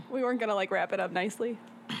 Oh, we weren't going to, like, wrap it up nicely?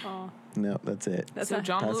 Oh, No, that's it. that's So not,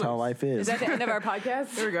 John That's Lewis. how life is. is that the end of our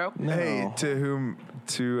podcast? There we go. No. Hey, to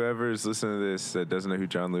whoever's listening to this that doesn't know who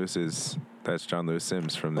John Lewis is, that's John Lewis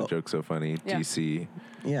Sims from the Oh. Joke So Funny Yeah. DC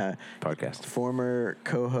Yeah, podcast. former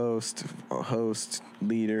co-host, host,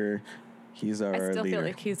 leader. He's our I still leader. feel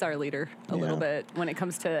like he's our leader a Yeah. little bit when it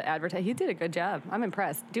comes to advertising. He did a good job. I'm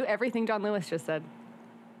impressed. Do everything John Lewis just said.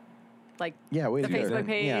 like Yeah, way the to go. Facebook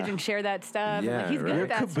page Yeah. and share that stuff. Yeah, Like, he's good right. You're at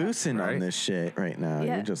that stuff. caboosing on Right. this shit right now.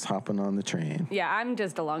 Yeah. You're just hopping on the train. Yeah, I'm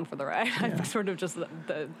just along for the ride. Yeah. I'm sort of just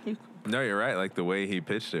the No, you're right. Like the way he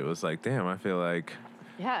pitched it was like, damn, I feel like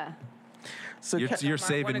yeah. So you're Might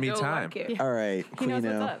saving wanna me go time. like it. all right, He knows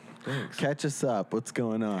Quino, what's up. Thanks. catch us up. What's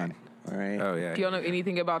going on? All right. Oh yeah. Do y'all know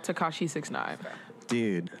anything about Tekashi 6ix9ine?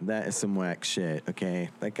 Dude, that is some whack shit, okay?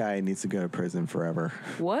 That guy needs to go to prison forever.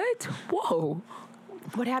 What? Whoa.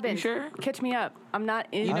 What happened? You sure? Catch me up. I'm not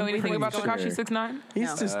in. You know I'm anything pretty about sure. Tekashi 6ix9ine? He's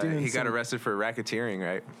No. just doing He got some- arrested for racketeering,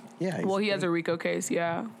 right? Yeah. he's Well, he has doing a RICO case,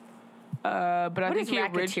 yeah. But I What think is he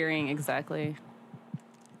racketeering exactly?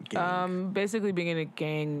 gang. basically being in a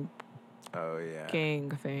gang Oh yeah.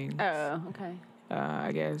 thing. Oh, okay.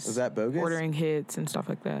 I guess. Was that bogus? Ordering hits and stuff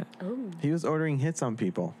like that. He was ordering hits on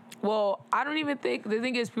people. Well, I don't even think the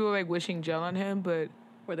thing is people are like wishing jail on him, but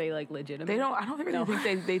Were they like legitimate? they don't. I don't really No.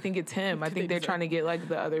 think they think it's him. I They think they're deserve- trying to get like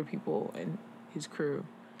the other people and his crew,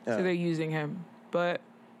 Oh. so they're using him. But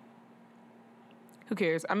who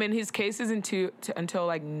cares? I mean, his case isn't until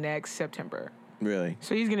like next September, Really?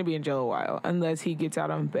 so he's gonna be in jail a while unless he gets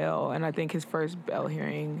out on bail. And I think his first bail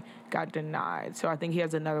hearing got denied, so I think he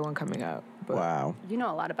has another one coming up. But Wow. You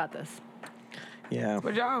know a lot about this. Yeah.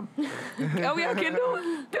 Good job. Oh yeah, Kendall.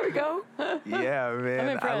 There we go. Yeah, man.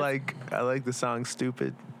 impressed. I like the song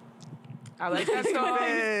 "Stupid." I like that song.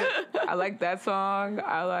 I like that song.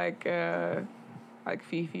 I like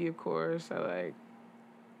Fifi, of course.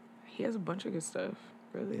 He has a bunch of good stuff,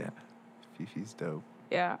 really. Yeah, Fifi's dope.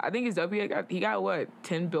 Yeah, I think he's dope. He got what,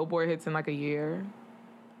 10 Billboard hits in like a year.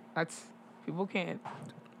 That's people can't.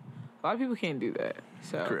 A lot of people can't do that.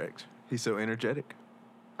 So Correct. He's so energetic.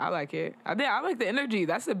 I like it. I like the energy.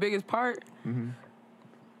 That's the biggest part. Mm-hmm.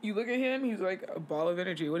 You look at him, he's like a ball of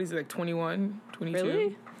energy. What is he, like 21, 22?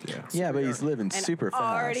 Really? Yeah. Yeah, but he's living And super fast.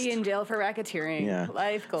 already in jail for racketeering. Yeah.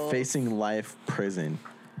 Life goals. Facing life prison.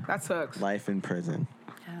 That sucks. Life in prison.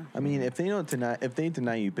 Yeah. I mean, if they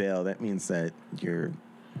deny you bail, that means that you're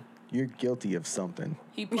guilty of something.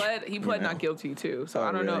 He pled know? not guilty too. So Oh,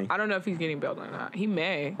 I don't really? know. I don't know if he's getting bailed or not. He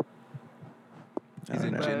may. I He's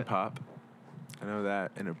don't in know. Gin Pop. I know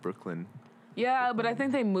that in a Brooklyn. Yeah, but I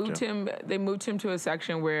think they moved Joe. him. They moved him to a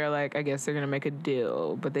section where, like, I guess they're gonna make a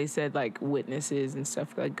deal. But they said like witnesses and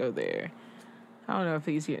stuff like go there. I don't know if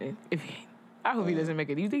he's getting. I hope he doesn't make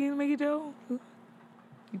it. Do you think he'll make a deal?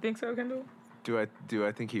 You think so, Kendall? Do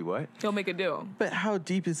I think he what? He'll make a deal. But how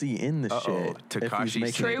deep is he in the shit? if he's Tekashi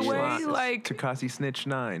making Straight deals? away, like- Tekashi Snitch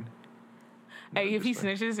 9. Hey, if he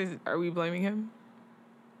snitches, are we blaming him?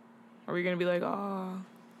 Are we gonna be like, oh,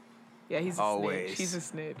 yeah, he's a Always. snitch. He's a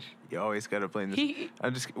snitch. You always gotta blame this. He-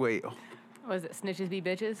 I'm just wait. Was it snitches be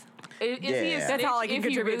bitches? If he Yeah. is That's all I can if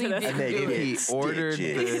he contribute to really this. did They do get it. He ordered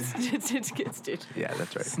stitches. the. Stitch get stitched. Yeah,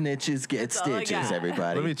 that's right. Snitches get That's all I stitches, got.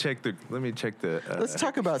 everybody. Let me check the. Let's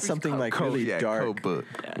talk about something like really code dark. book.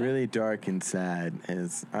 Really dark and sad.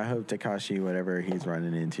 Is I hope Tekashi, whatever he's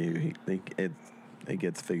running into, it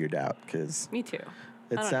gets figured out because Me too.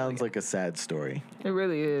 it don't know sounds yet. like a sad story. It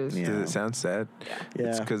really is. Yeah. Does it sound sad? Yeah.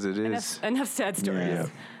 It's because it is. Enough sad stories. Yeah.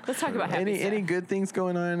 Let's talk about happy Any stuff. good things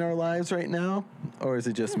going on in our lives right now, or is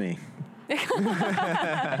it just me?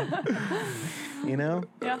 You know?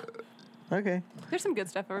 Yeah. Okay. There's some good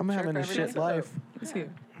stuff. I'm having a shit life. Let's see.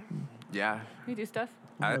 Yeah. We do stuff.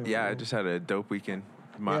 I just had a dope weekend.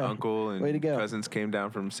 My Yeah. uncle and Way to go. cousins came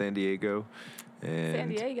down from San Diego, and San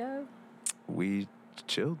Diego. we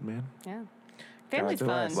chilled, man. Yeah. Family's God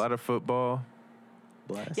fun. bless. A lot of football.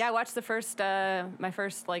 Bless. Yeah, I watched the first, my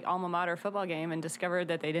first like alma mater football game and discovered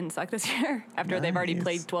that they didn't suck this year after they've already Nice.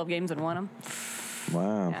 played 12 games and won them.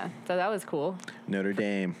 Wow. Yeah, so that was cool. Notre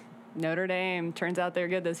Dame. Notre Dame turns out they're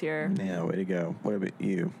good this year. Yeah, way to go. What about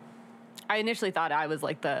you? I initially thought I was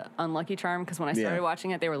like the unlucky charm because when I started Yeah.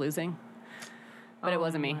 watching it, they were losing. But it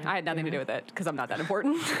wasn't me. I had nothing to do with it because I'm not that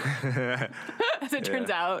important. As it turns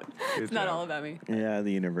out, it's Good not job. all about me. Yeah,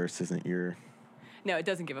 the universe isn't your. No, it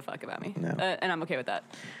doesn't give a fuck about me. No. And I'm okay with that.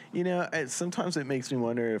 You know, sometimes it makes me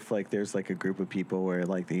wonder if like there's like a group of people where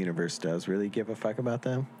like the universe does really give a fuck about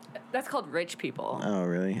them. That's called rich people. Oh,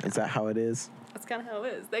 really? Is that how it is? That's kind of how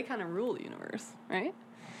it is. They kind of rule the universe, right?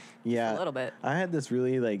 Yeah, A little bit. I had this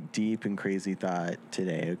really like deep and crazy thought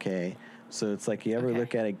today. Okay, so it's like you ever Okay.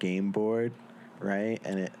 look at a game board, right?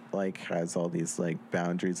 And it like has all these like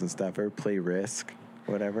boundaries and stuff. Or play Risk,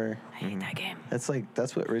 whatever. I hate that game. That's like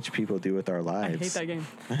that's what rich people do with our I lives. hate that game.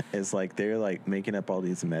 Is like they're like making up all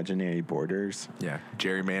these imaginary borders. Yeah,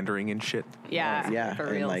 gerrymandering and shit. Yeah. Yeah, For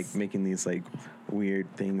and reals. like making these like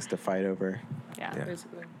weird things to fight over. Yeah. Yeah.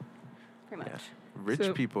 Basically. Pretty much. Rich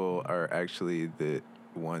So- people are actually the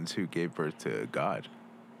ones who gave birth to God.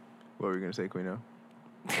 What were we gonna say, Quino?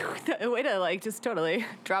 Way to like just totally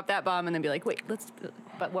drop that bomb and then be like, wait,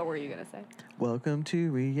 but what were you gonna say? Welcome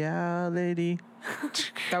to reality.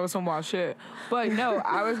 That was some wild shit. But no,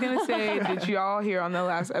 I was gonna say, did y'all hear on the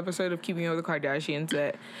last episode of Keeping Up with the Kardashians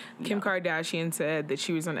that Kim Kardashian said that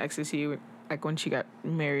she was on ecstasy like when she got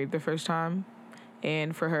married the first time,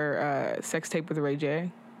 and for her sex tape with Ray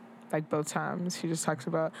J, like both times, she just talks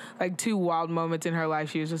about like 2 wild moments in her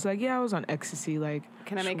life. She was just like, yeah, I was on ecstasy, like.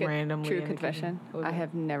 Can I make a true confession? I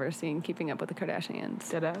have never seen Keeping Up with the Kardashians.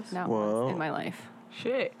 Deadass? Not once in my life.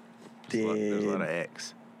 Shit. There's a lot of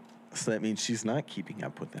X. So that means she's not keeping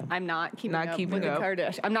up with them. I'm not keeping up with the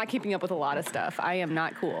Kardashians. I'm not keeping up with a lot of stuff. I am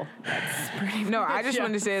not cool. That's pretty No, I just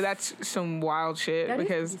wanted to say that's some wild shit that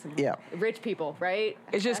because rich people, right?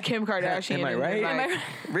 It's just Kim Kardashian. Am I right? Like, Am I right?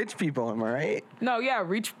 Rich people, am I right? no, yeah,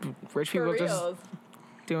 rich people just reals.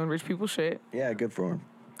 doing rich people shit. Yeah, good for him.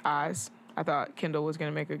 Eyes. I thought Kendall was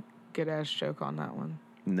gonna make a good ass joke on that one.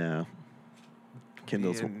 No.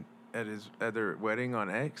 Kendall's At their wedding on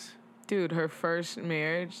X? Dude, her first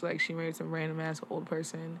marriage, like she married some random ass old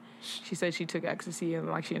person. She said she took ecstasy and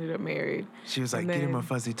like she ended up married. She was like, get him a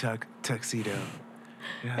fuzzy tuxedo.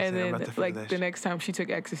 You know And then like the next time she took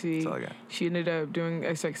ecstasy, she ended up doing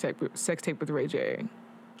a sex tape with Ray J.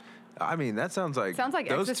 I mean, that sounds like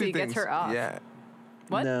those ecstasy two gets things, her off. Yeah.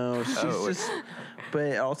 What? No, she's just. But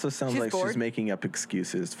it also sounds like bored? she's making up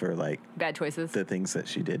excuses for like Bad choices. the things that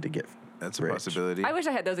she did to get. That's a rich. possibility. I wish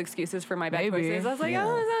I had those excuses for my bad Maybe. choices. I was like, Yeah.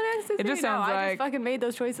 oh, it's not ecstasy. It just No, sounds I like- just fucking made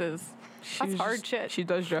those choices. That's hard shit. She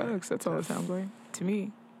does drugs. That's all it sounds like to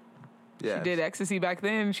me. Yeah. She did ecstasy back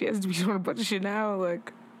then. She has to be doing a bunch of shit now.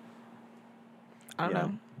 Like, I don't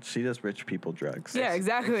know. She does rich people drugs. Yeah,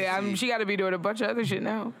 exactly. She got to be doing a bunch of other shit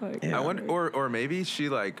now. Like, Yeah. I wonder, or maybe she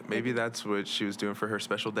maybe that's what she was doing for her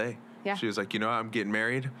special day. Yeah. She was like, I'm getting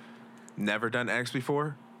married, never done X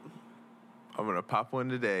before. I'm gonna pop one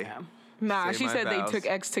today. Yeah. Nah, Say she my said vows. they took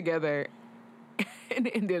X together and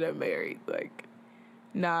ended up married. Like,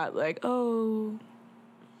 not like, oh,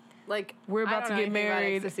 Like We're about I don't to know get anything about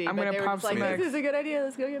married. ecstasy, I'm but gonna they were pop just like, some X. this is a good idea.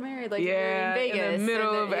 Let's go get married. Like yeah, you're in Vegas. in the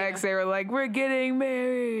middle and of X, they were like, we're getting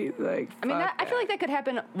married. Like, I mean, fuck I feel like that could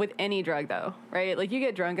happen with any drug, though, right? Like, you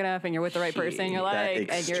get drunk enough and you're with the right person, you're That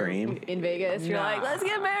like, and you're extreme? in Vegas, you're like, Nah. let's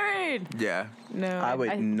get married. Yeah. No, I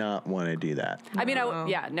would not want to do that. I mean, No.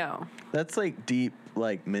 no. That's like deep,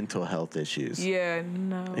 like mental health issues. Yeah,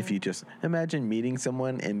 no. If you just imagine meeting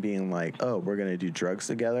someone and being like, oh, we're going to do drugs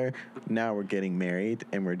together. Now we're getting married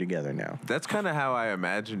and we're together now. That's kind of how I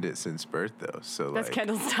imagined it since birth, though. So, That's like,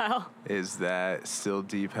 Kendall's style. is that still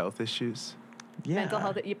deep health issues? Yeah. Mental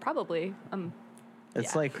health, you probably.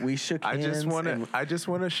 It's yeah. like we shook I hands. just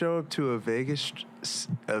want to show up to a Vegas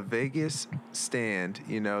stand,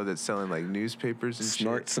 that's selling like newspapers and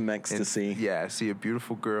Snort shit, some ecstasy. And, yeah, see a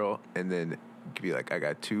beautiful girl, and then be like, I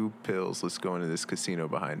got 2 pills. Let's go into this casino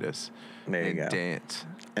behind us. There you and go. dance.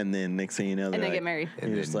 And then next thing you know, And they're then like, get married.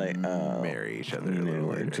 And You're just then like, oh, marry each other a you little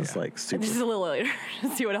know, later, just yeah. like super, Just a little later to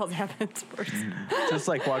see what else happens first. just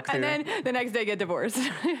like walk through. And then the next day get divorced.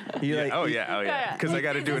 you Yeah, like, oh yeah. Because I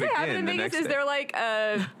got to do it Does happen again in the Vegas? next Is day. there like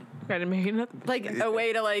Got to marry nothing. like a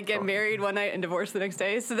way to like get married one night and divorce the next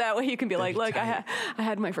day, so that way you can be like, look, I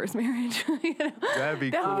had my first marriage. That'd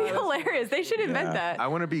be That cool. would be hilarious. They should invent Yeah. that. I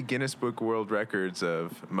want to be Guinness Book World Records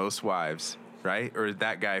of most wives, right? Or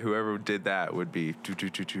that guy, whoever did that, would be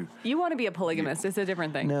two. You want to be a polygamist? It's a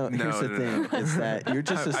different thing. No, here's the no. thing: is that you're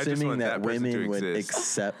just I just assuming want that that person to women would exist.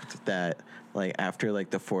 accept that, like after like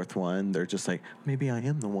the 4th one, they're just like, maybe I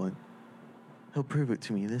am the one. He'll prove it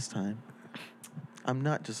to me this time. I'm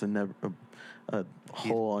not just a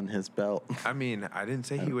hole on his belt. I mean, I didn't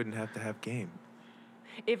say he wouldn't have to have game.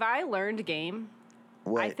 If I learned game,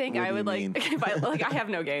 What, I think what I do would you like. mean? If I like, I have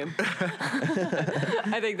no game.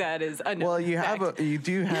 I think that is a no. Well, you fact. you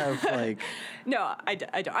do have like, No, I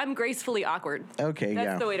don't. I'm gracefully awkward. okay, That's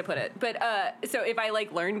yeah. the way to put it. But so if I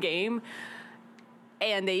like learn game,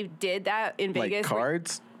 and they did that in Like Vegas.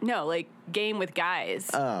 cards? No, like game with guys.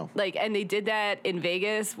 Oh. Like, and they did that in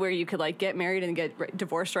Vegas where you could like get married and get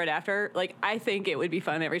divorced right after. Like, I think it would be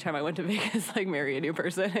fun every time I went to Vegas, like marry a new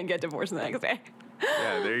person and get divorced the next day.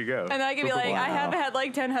 Yeah, there you go. And then I could be like, I Wow. have had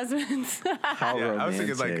like 10 husbands. How Yeah, I was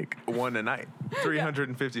romantic. thinking like one a night,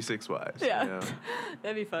 356 wives. Yeah. You know?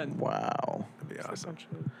 That'd be fun. Wow. That'd be awesome.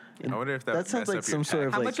 I wonder if that, That would sounds mess like up your some sort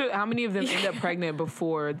of tax. like. How many of them end up pregnant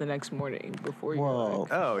before the next morning? Before you Well,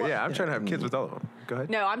 like, Oh yeah, I'm trying to have kids with all of them. Go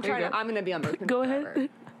ahead. No, I'm There you trying to. go. I'm gonna be on birth Go control ahead. forever.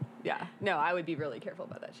 Yeah. No, I would be really careful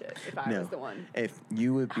about that shit if I was the one. If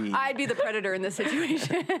you would be... I'd be the predator in this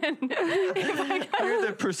situation. You're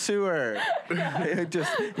the pursuer. You're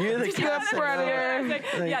the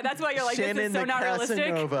predator. Yeah, that's why you're like, Shannon this is so not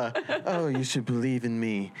Casanova. Oh, you should believe in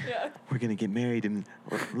me. Yeah. We're going to get married and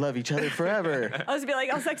love each other forever. I'll just be like,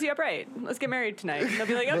 I'll sex you up right. Let's get married tonight. And they'll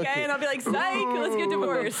be like, okay. And I'll be like, psych, let's get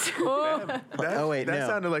divorced. That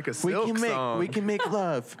sounded like a Silk song. We can make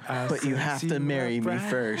love, but you have to marry me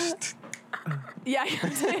first. Yeah,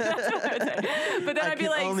 that's what I would say. But then I'd be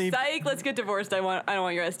like, psych, let's get divorced. I don't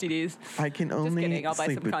want your STDs. I can only kidding, I'll buy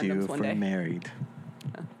sleep some with you condoms if one we're day. married.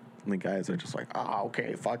 And the guys are just like, oh,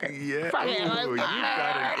 okay, fuck it. Yeah. Ooh, you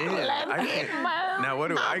got it in. Now, what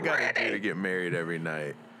do I got to do to get married every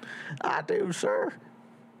night? I do, sir.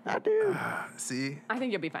 I do. See? I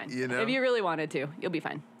think you'll be fine. You know? If you really wanted to, you'll be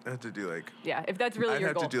fine. I have to do like... Yeah, if that's really I'd your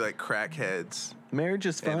have goal. to do like crackheads. Marriage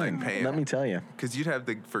is And, fun. like, paying. Let me tell you. Because you'd have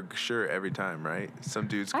the for sure every time, right? Some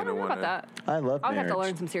dude's I going to don't know want about to... that. I love I would marriage. have to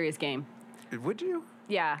learn some serious game. Would you?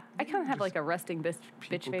 Yeah, I kind of have like a resting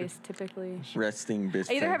bitch face typically. Resting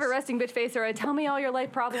bitch I either have a face. resting bitch face or I tell me all your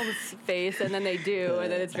life problems face, and then they do,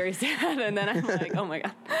 and then it's very sad, and then I'm like, oh my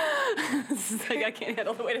god, this is like I can't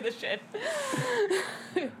handle the weight of this shit.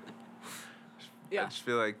 I Yeah, just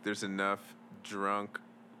feel like there's enough drunk,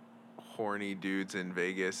 horny dudes in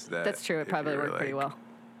Vegas that... that's true. It if probably you were worked pretty like, well.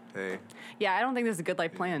 Hey, Yeah, I don't think this is a good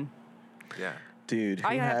life plan. yeah. Dude, who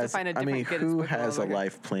I have to has, find a I mean, different Guinness who Book of has a World Record.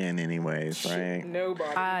 life plan anyways, right?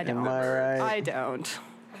 Nobody. I don't. Am I right? I don't.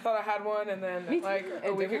 I thought I had one, and then Me too. like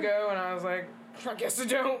a week ago, and I was like, I guess I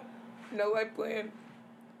don't. No life plan.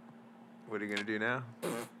 What are you going to do now?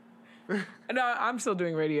 No, I'm still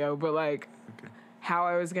doing radio, but like how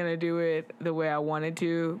I was gonna do it the way I wanted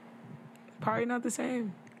to, probably not the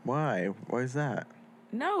same. Why? Why is that?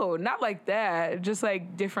 No, not like that. Just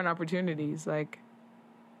like different opportunities. Like,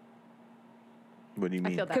 What do you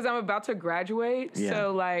mean? feel that. because I'm about to graduate, Yeah.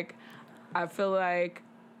 so like I feel like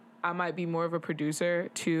I might be more of a producer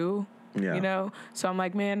too. Yeah. You know? So I'm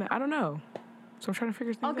like, man, I don't know. So I'm trying to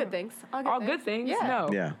figure things All out. good things. All good things? Yeah. No.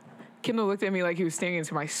 Yeah. Kendall looked at me like he was staring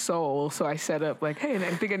into my soul, so I set up like, hey,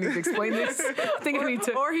 I think I need to explain this. I think I need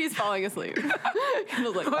to. Or he's falling asleep.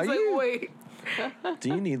 Kendall's like, I was Are like, you- wait. Do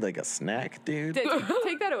you need like a snack, dude?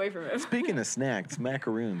 take that away from him. Speaking of snacks,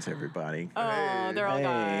 macaroons, everybody. Oh, they're all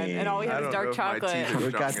gone. Hey. And all we I have is don't dark know if my chocolate. teeth are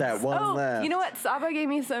We got strong that one Oh, left. you know what? Saba gave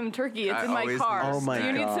me some turkey. It's I in my always car. need Oh my Do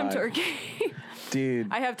you need some God. turkey? Dude.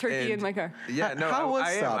 I have turkey in And- my car. Yeah, no, How was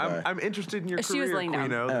I am. Saba? I'm interested in your She career, was laying down.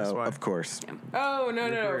 Queen-O, that's Oh, why. of course. Oh, no,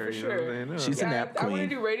 Your no, career, for you know what I'm sure. saying? No. She's a Yeah, nap I want to queen.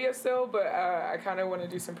 do radio still, but I kind of want to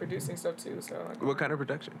do some producing stuff too. So like, What kind of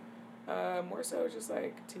production? more so just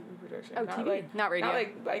like TV production. Oh, not TV? like, Not radio.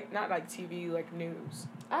 Not like TV, like news.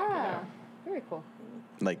 Ah, very cool.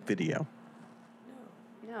 Like video.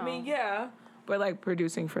 No. I mean, yeah, but like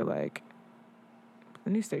producing for like the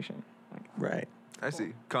news station, like Right. I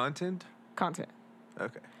see. Content? content,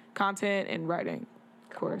 Okay. and writing,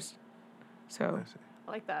 of course. So I see.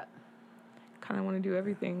 I like that. kind of want to do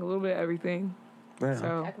everything, a little bit of everything. Right.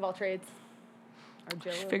 So Jack of all trades. Or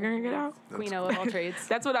Jill of all figuring it trades. out. Queen of all trades.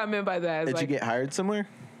 That's what I meant by that. Did Like, you get hired somewhere?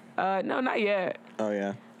 no, not yet. Oh,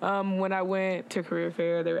 yeah. When I went to career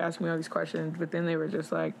fair, they were asking me all these questions, but then they were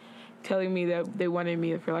just like telling me that they wanted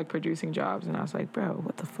me for like producing jobs, and I was like, bro,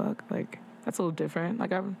 what the fuck? Like, that's a little different.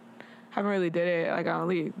 Like, I haven't really did it. Like, I don't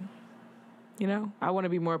leave. You know, I want to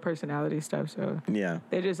be more personality stuff. So Yeah.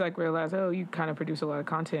 they just like realized, oh, you kind of produce a lot of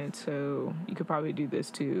content, so you could probably do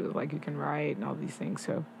this too. Like, you can write and all these things.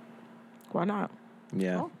 So why not?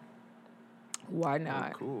 Yeah. Cool. Why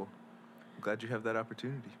not? Cool. I'm glad you have that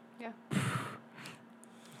opportunity. Yeah.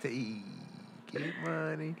 Get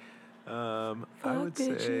money. I Fuck would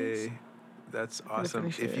bitches. say that's awesome.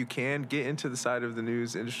 finish If it. you can get into the side of the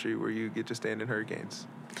news industry where you get to stand in hurricanes,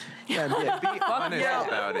 Yeah, yeah. be honest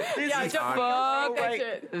about it. Yeah, Be don't honest. fuck that right.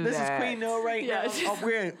 shit. This is That. Queen No right Yeah, now.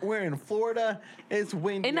 she's- We're in Florida. It's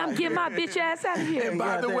windy. And I'm out getting here. my bitch ass out of here. And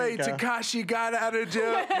by Yeah, the there way, you go. Tekashi got out of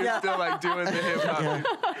jail. You're Yeah. still like doing the hip hop.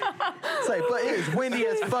 It's like, but it is windy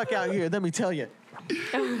as fuck out here. Let me tell you.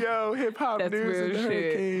 Yo, hip hop That's news real and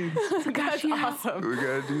shit. hurricanes. That's awesome. We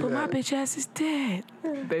gotta do But my that. bitch ass is dead.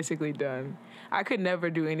 Basically done. I could never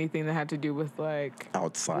do anything that had to do with like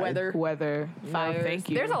Outside. weather. Fires. No, thank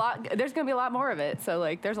you. There's a lot. There's gonna be a lot more of it. So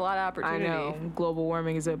like, there's a lot of I opportunity. know. Global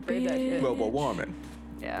warming is a Breathe that shit. bitch. Global warming.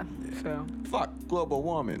 Yeah. So Fuck global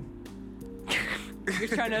warming. You're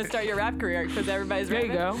trying to start your rap career because everybody's there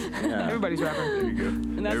you rapping. go. Yeah. Everybody's rapping. There you go.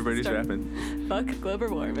 And that's the Everybody's start. rapping. Fuck global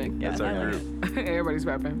warming. Yeah, That's I our like group. Everybody's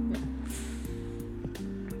rapping.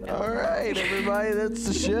 All right, everybody, that's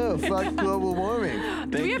the show. Fuck global warming.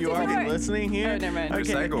 Thank you all for listening here. Oh, never mind.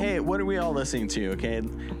 Okay, Recycle. hey, what are we all listening to? Okay,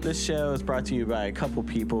 this show is brought to you by a couple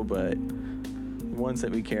people, but the ones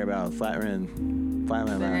that we care about, Flatland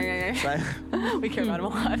We care about them a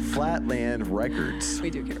lot. Flatland Records. We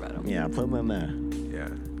do care about them. Yeah, put them on there. Yeah.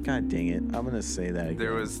 God dang it, I'm gonna say that again.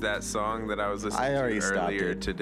 There was that song that I was listening I already to stopped earlier it. today.